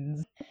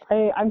wounds.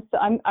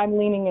 I'm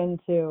leaning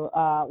into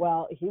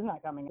well, he's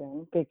not coming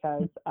in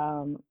because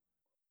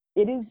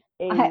it is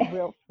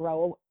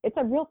it's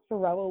a real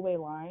throwaway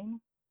line,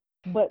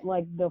 but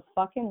like the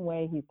fucking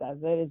way he says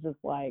it is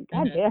just like,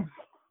 God Mhm. damn,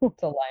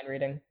 It's a line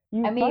reading. I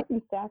you mean,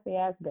 fucking sassy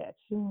ass bitch.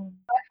 my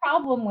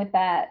problem with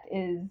that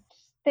is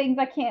things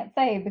I can't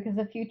say because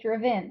of future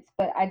events,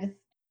 but I just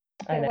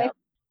I get know. away from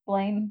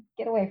Blaine.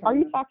 Get away Are from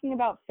you him. talking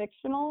about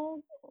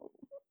fictional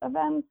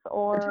events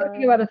We're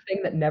talking or about a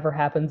thing that never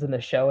happens in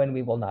the show, and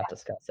we will not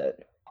discuss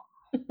it.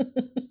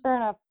 fair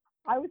enough?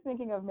 I was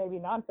thinking of maybe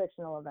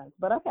non-fictional events,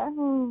 but okay.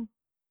 We're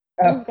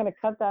Oh, just gonna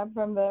cut that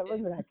from the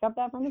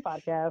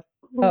podcast.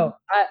 oh,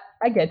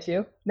 I get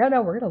you.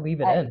 No, we're gonna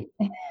leave it in.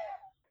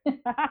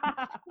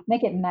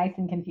 Make it nice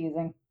and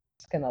confusing.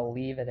 Just gonna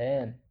leave it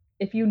in.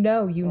 If you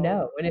know, you Oh.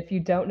 know, and if you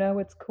don't know,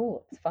 it's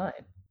cool. It's fine.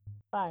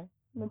 Fine.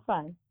 It's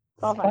fine. It's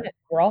It's all fine. fine.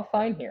 We're all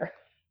fine here.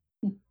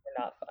 We're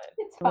not fine.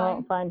 It's We're all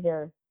fine. fine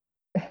here.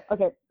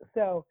 Okay,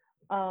 so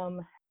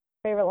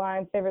favorite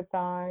lines, favorite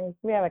songs.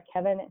 We have a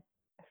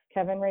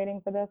Kevin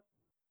rating for this.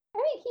 I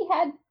mean, he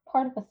had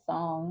part of a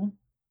song.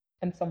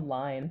 And some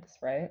lines,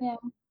 right? Yeah.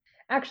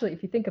 Actually,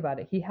 if you think about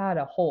it, he had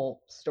a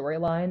whole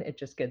storyline. It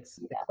just gets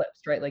Yeah.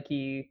 eclipsed, right? Like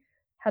he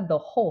had the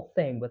whole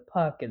thing with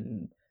Puck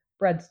and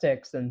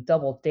breadsticks and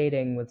double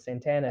dating with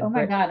Santana Oh and my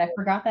Brittany. god, I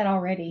forgot that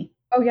already.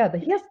 Oh yeah,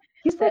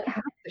 he's like That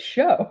half the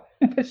show,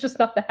 but it's just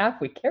not the half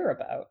we care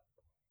about.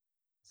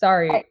 I,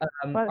 Sorry,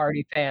 But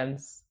Artie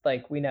fans.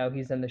 Like we know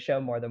he's in the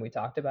show more than we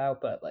talked about,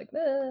 but like,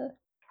 but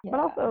yeah.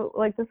 also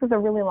like this is a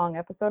really long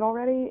episode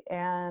already,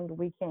 and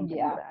we can't get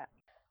into Yeah. that.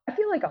 I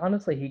feel like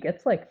honestly he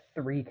gets like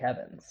 3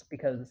 Kevins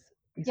because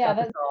he's Yeah, got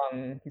the that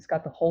song, he's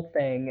got the whole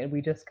thing, and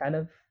we kind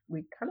of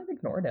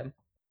ignored him.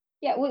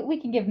 yeah, we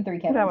can give him 3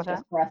 I'm down Kevins with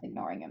just that. for us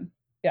ignoring him.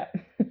 Yeah.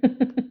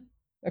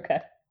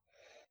 Okay.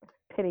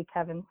 Pity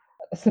Kevin.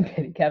 Some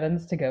pity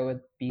Kevins to go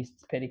with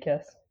Beast's pity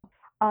kiss.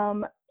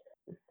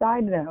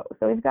 Side note,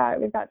 so we've got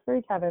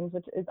 3 Kevins,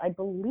 which is I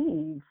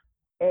believe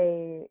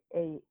a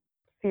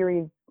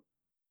series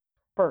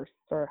first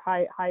or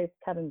highest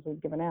Kevins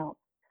we've given out.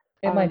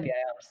 It might be. I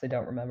honestly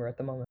don't remember at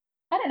the moment.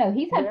 I don't know.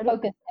 He's had Where does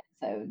focused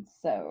episodes,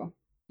 so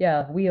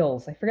Yeah,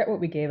 Wheels. I forget what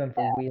we gave him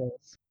for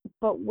Wheels.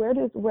 but where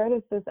does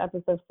this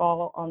episode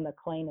fall on the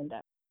Klein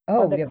index?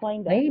 Oh, Or the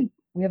Klein dex?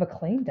 we have a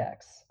Klein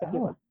Dex. If you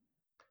Oh. will.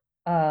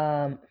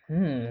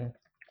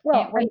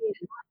 Well, can't wait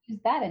to use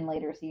that in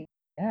later seasons.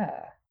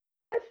 yeah.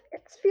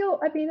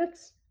 I mean,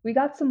 we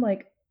got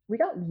we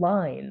got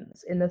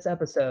lines in this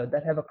episode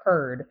that have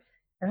occurred,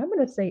 and I'm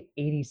gonna say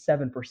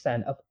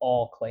 87% of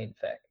all Klein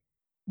fic.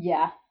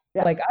 Yeah.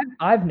 Yeah. Like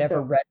I've never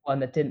Sure. read one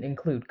that didn't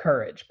include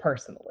courage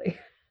personally.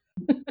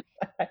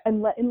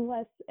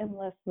 Unless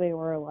they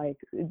were like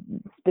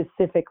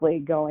specifically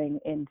going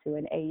into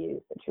an AU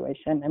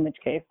situation, in which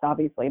case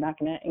obviously not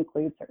going to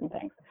include certain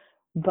things.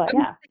 But I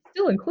mean, yeah, they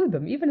still include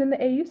them, even in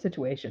the AU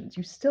situations.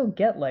 You still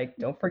get like,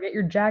 don't forget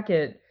your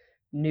jacket,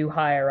 new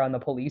hire on the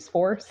police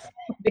force.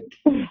 Like,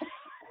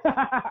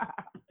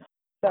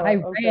 so I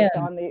okay,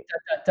 so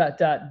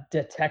ran ...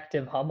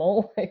 Detective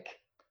Hummel. Like,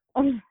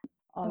 on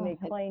Oh, the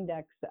Klein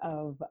dex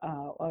of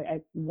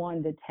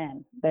 1 to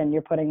 10, then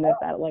you're putting this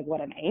at like what,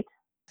 an 8?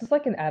 this is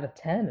like an out of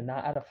 10 and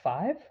not out of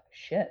 5.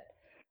 Shit.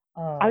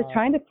 I was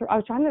trying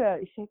to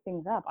shake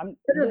things up. No,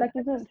 This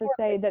isn't to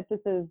say that this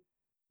is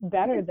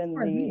better than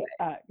the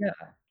yeah.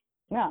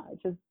 no,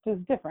 it's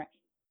just different.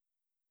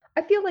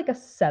 I feel like a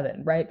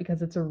 7, right?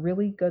 Because it's a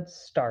really good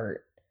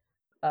start.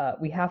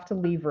 We have to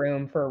leave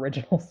room for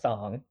original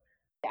song.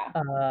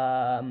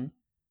 Yeah.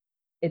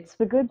 It's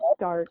a good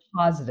start.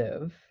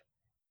 Positive.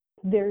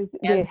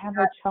 They have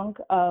a chunk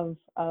of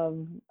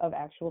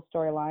actual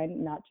storyline,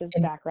 not just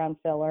background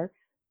filler.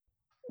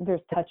 There's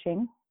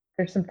touching.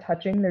 There's some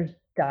touching. There's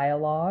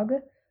dialogue.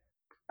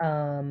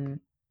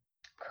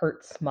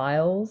 Kurt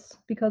smiles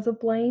because of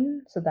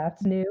Blaine, so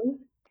that's new.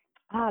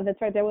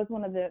 That's right. There was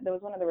one of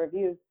the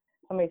reviews.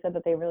 Somebody said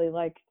that they really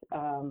liked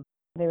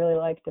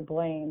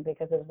Blaine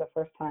because it was the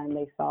first time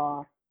they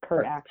saw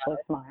Kurt actually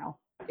smile.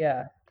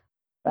 Yeah.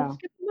 So,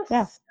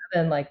 yeah.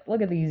 7. Like,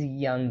 look at these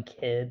young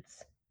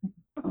kids.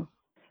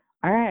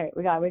 All right,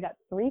 we got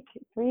 3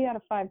 out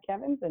of 5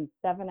 Kevins and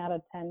 7 out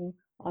of 10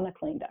 on the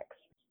Klein dex.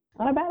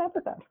 Not a bad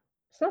episode.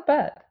 It's not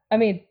bad. I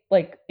mean,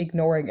 like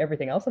ignoring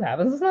everything else that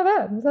happens, it's not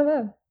bad. It's not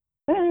bad.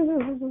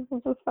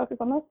 Let's just focus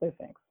on those 2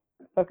 things.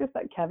 Focus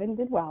that Kevin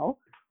did well,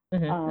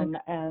 and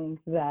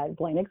that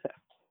Blaine exists.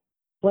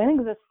 Blaine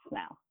exists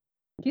now.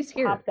 He's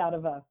here. Popped out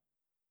of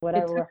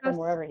from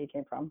wherever he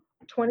came from.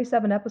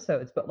 27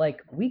 episodes, but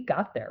like we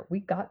got there.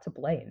 We got to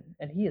Blaine,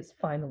 and he is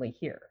finally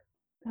here.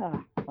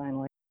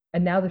 Finally.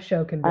 And now the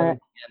show can All really right.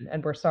 begin,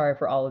 and we're sorry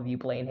for all of you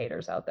Blaine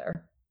haters out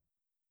there.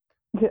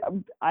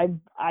 I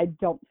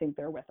don't think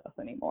they're with us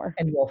anymore.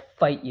 And we'll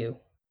fight you.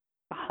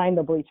 Behind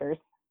the bleachers.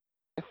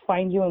 We'll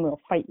find you and we'll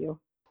fight you.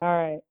 All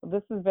right.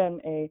 This has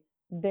been a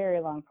very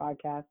long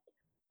podcast.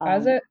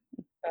 Has it?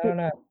 I don't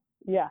know.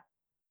 Yeah.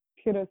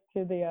 Kudos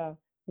to the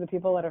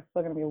people that are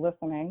still going to be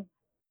listening,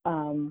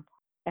 and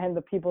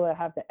the people that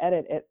have to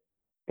edit it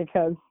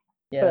because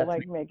to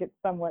like make it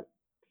somewhat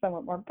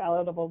more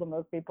palatable to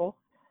most people.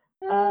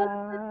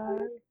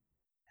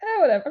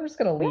 Whatever. I'm just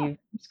gonna leave. Yeah.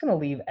 I'm just gonna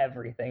leave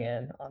everything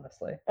in,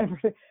 honestly.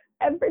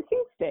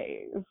 Everything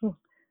stays.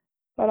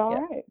 But all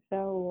right.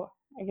 So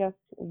I guess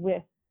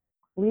with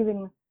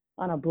leaving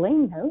on a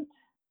Blaine note,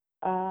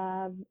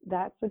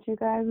 that's what you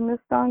guys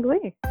missed on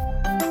Glee.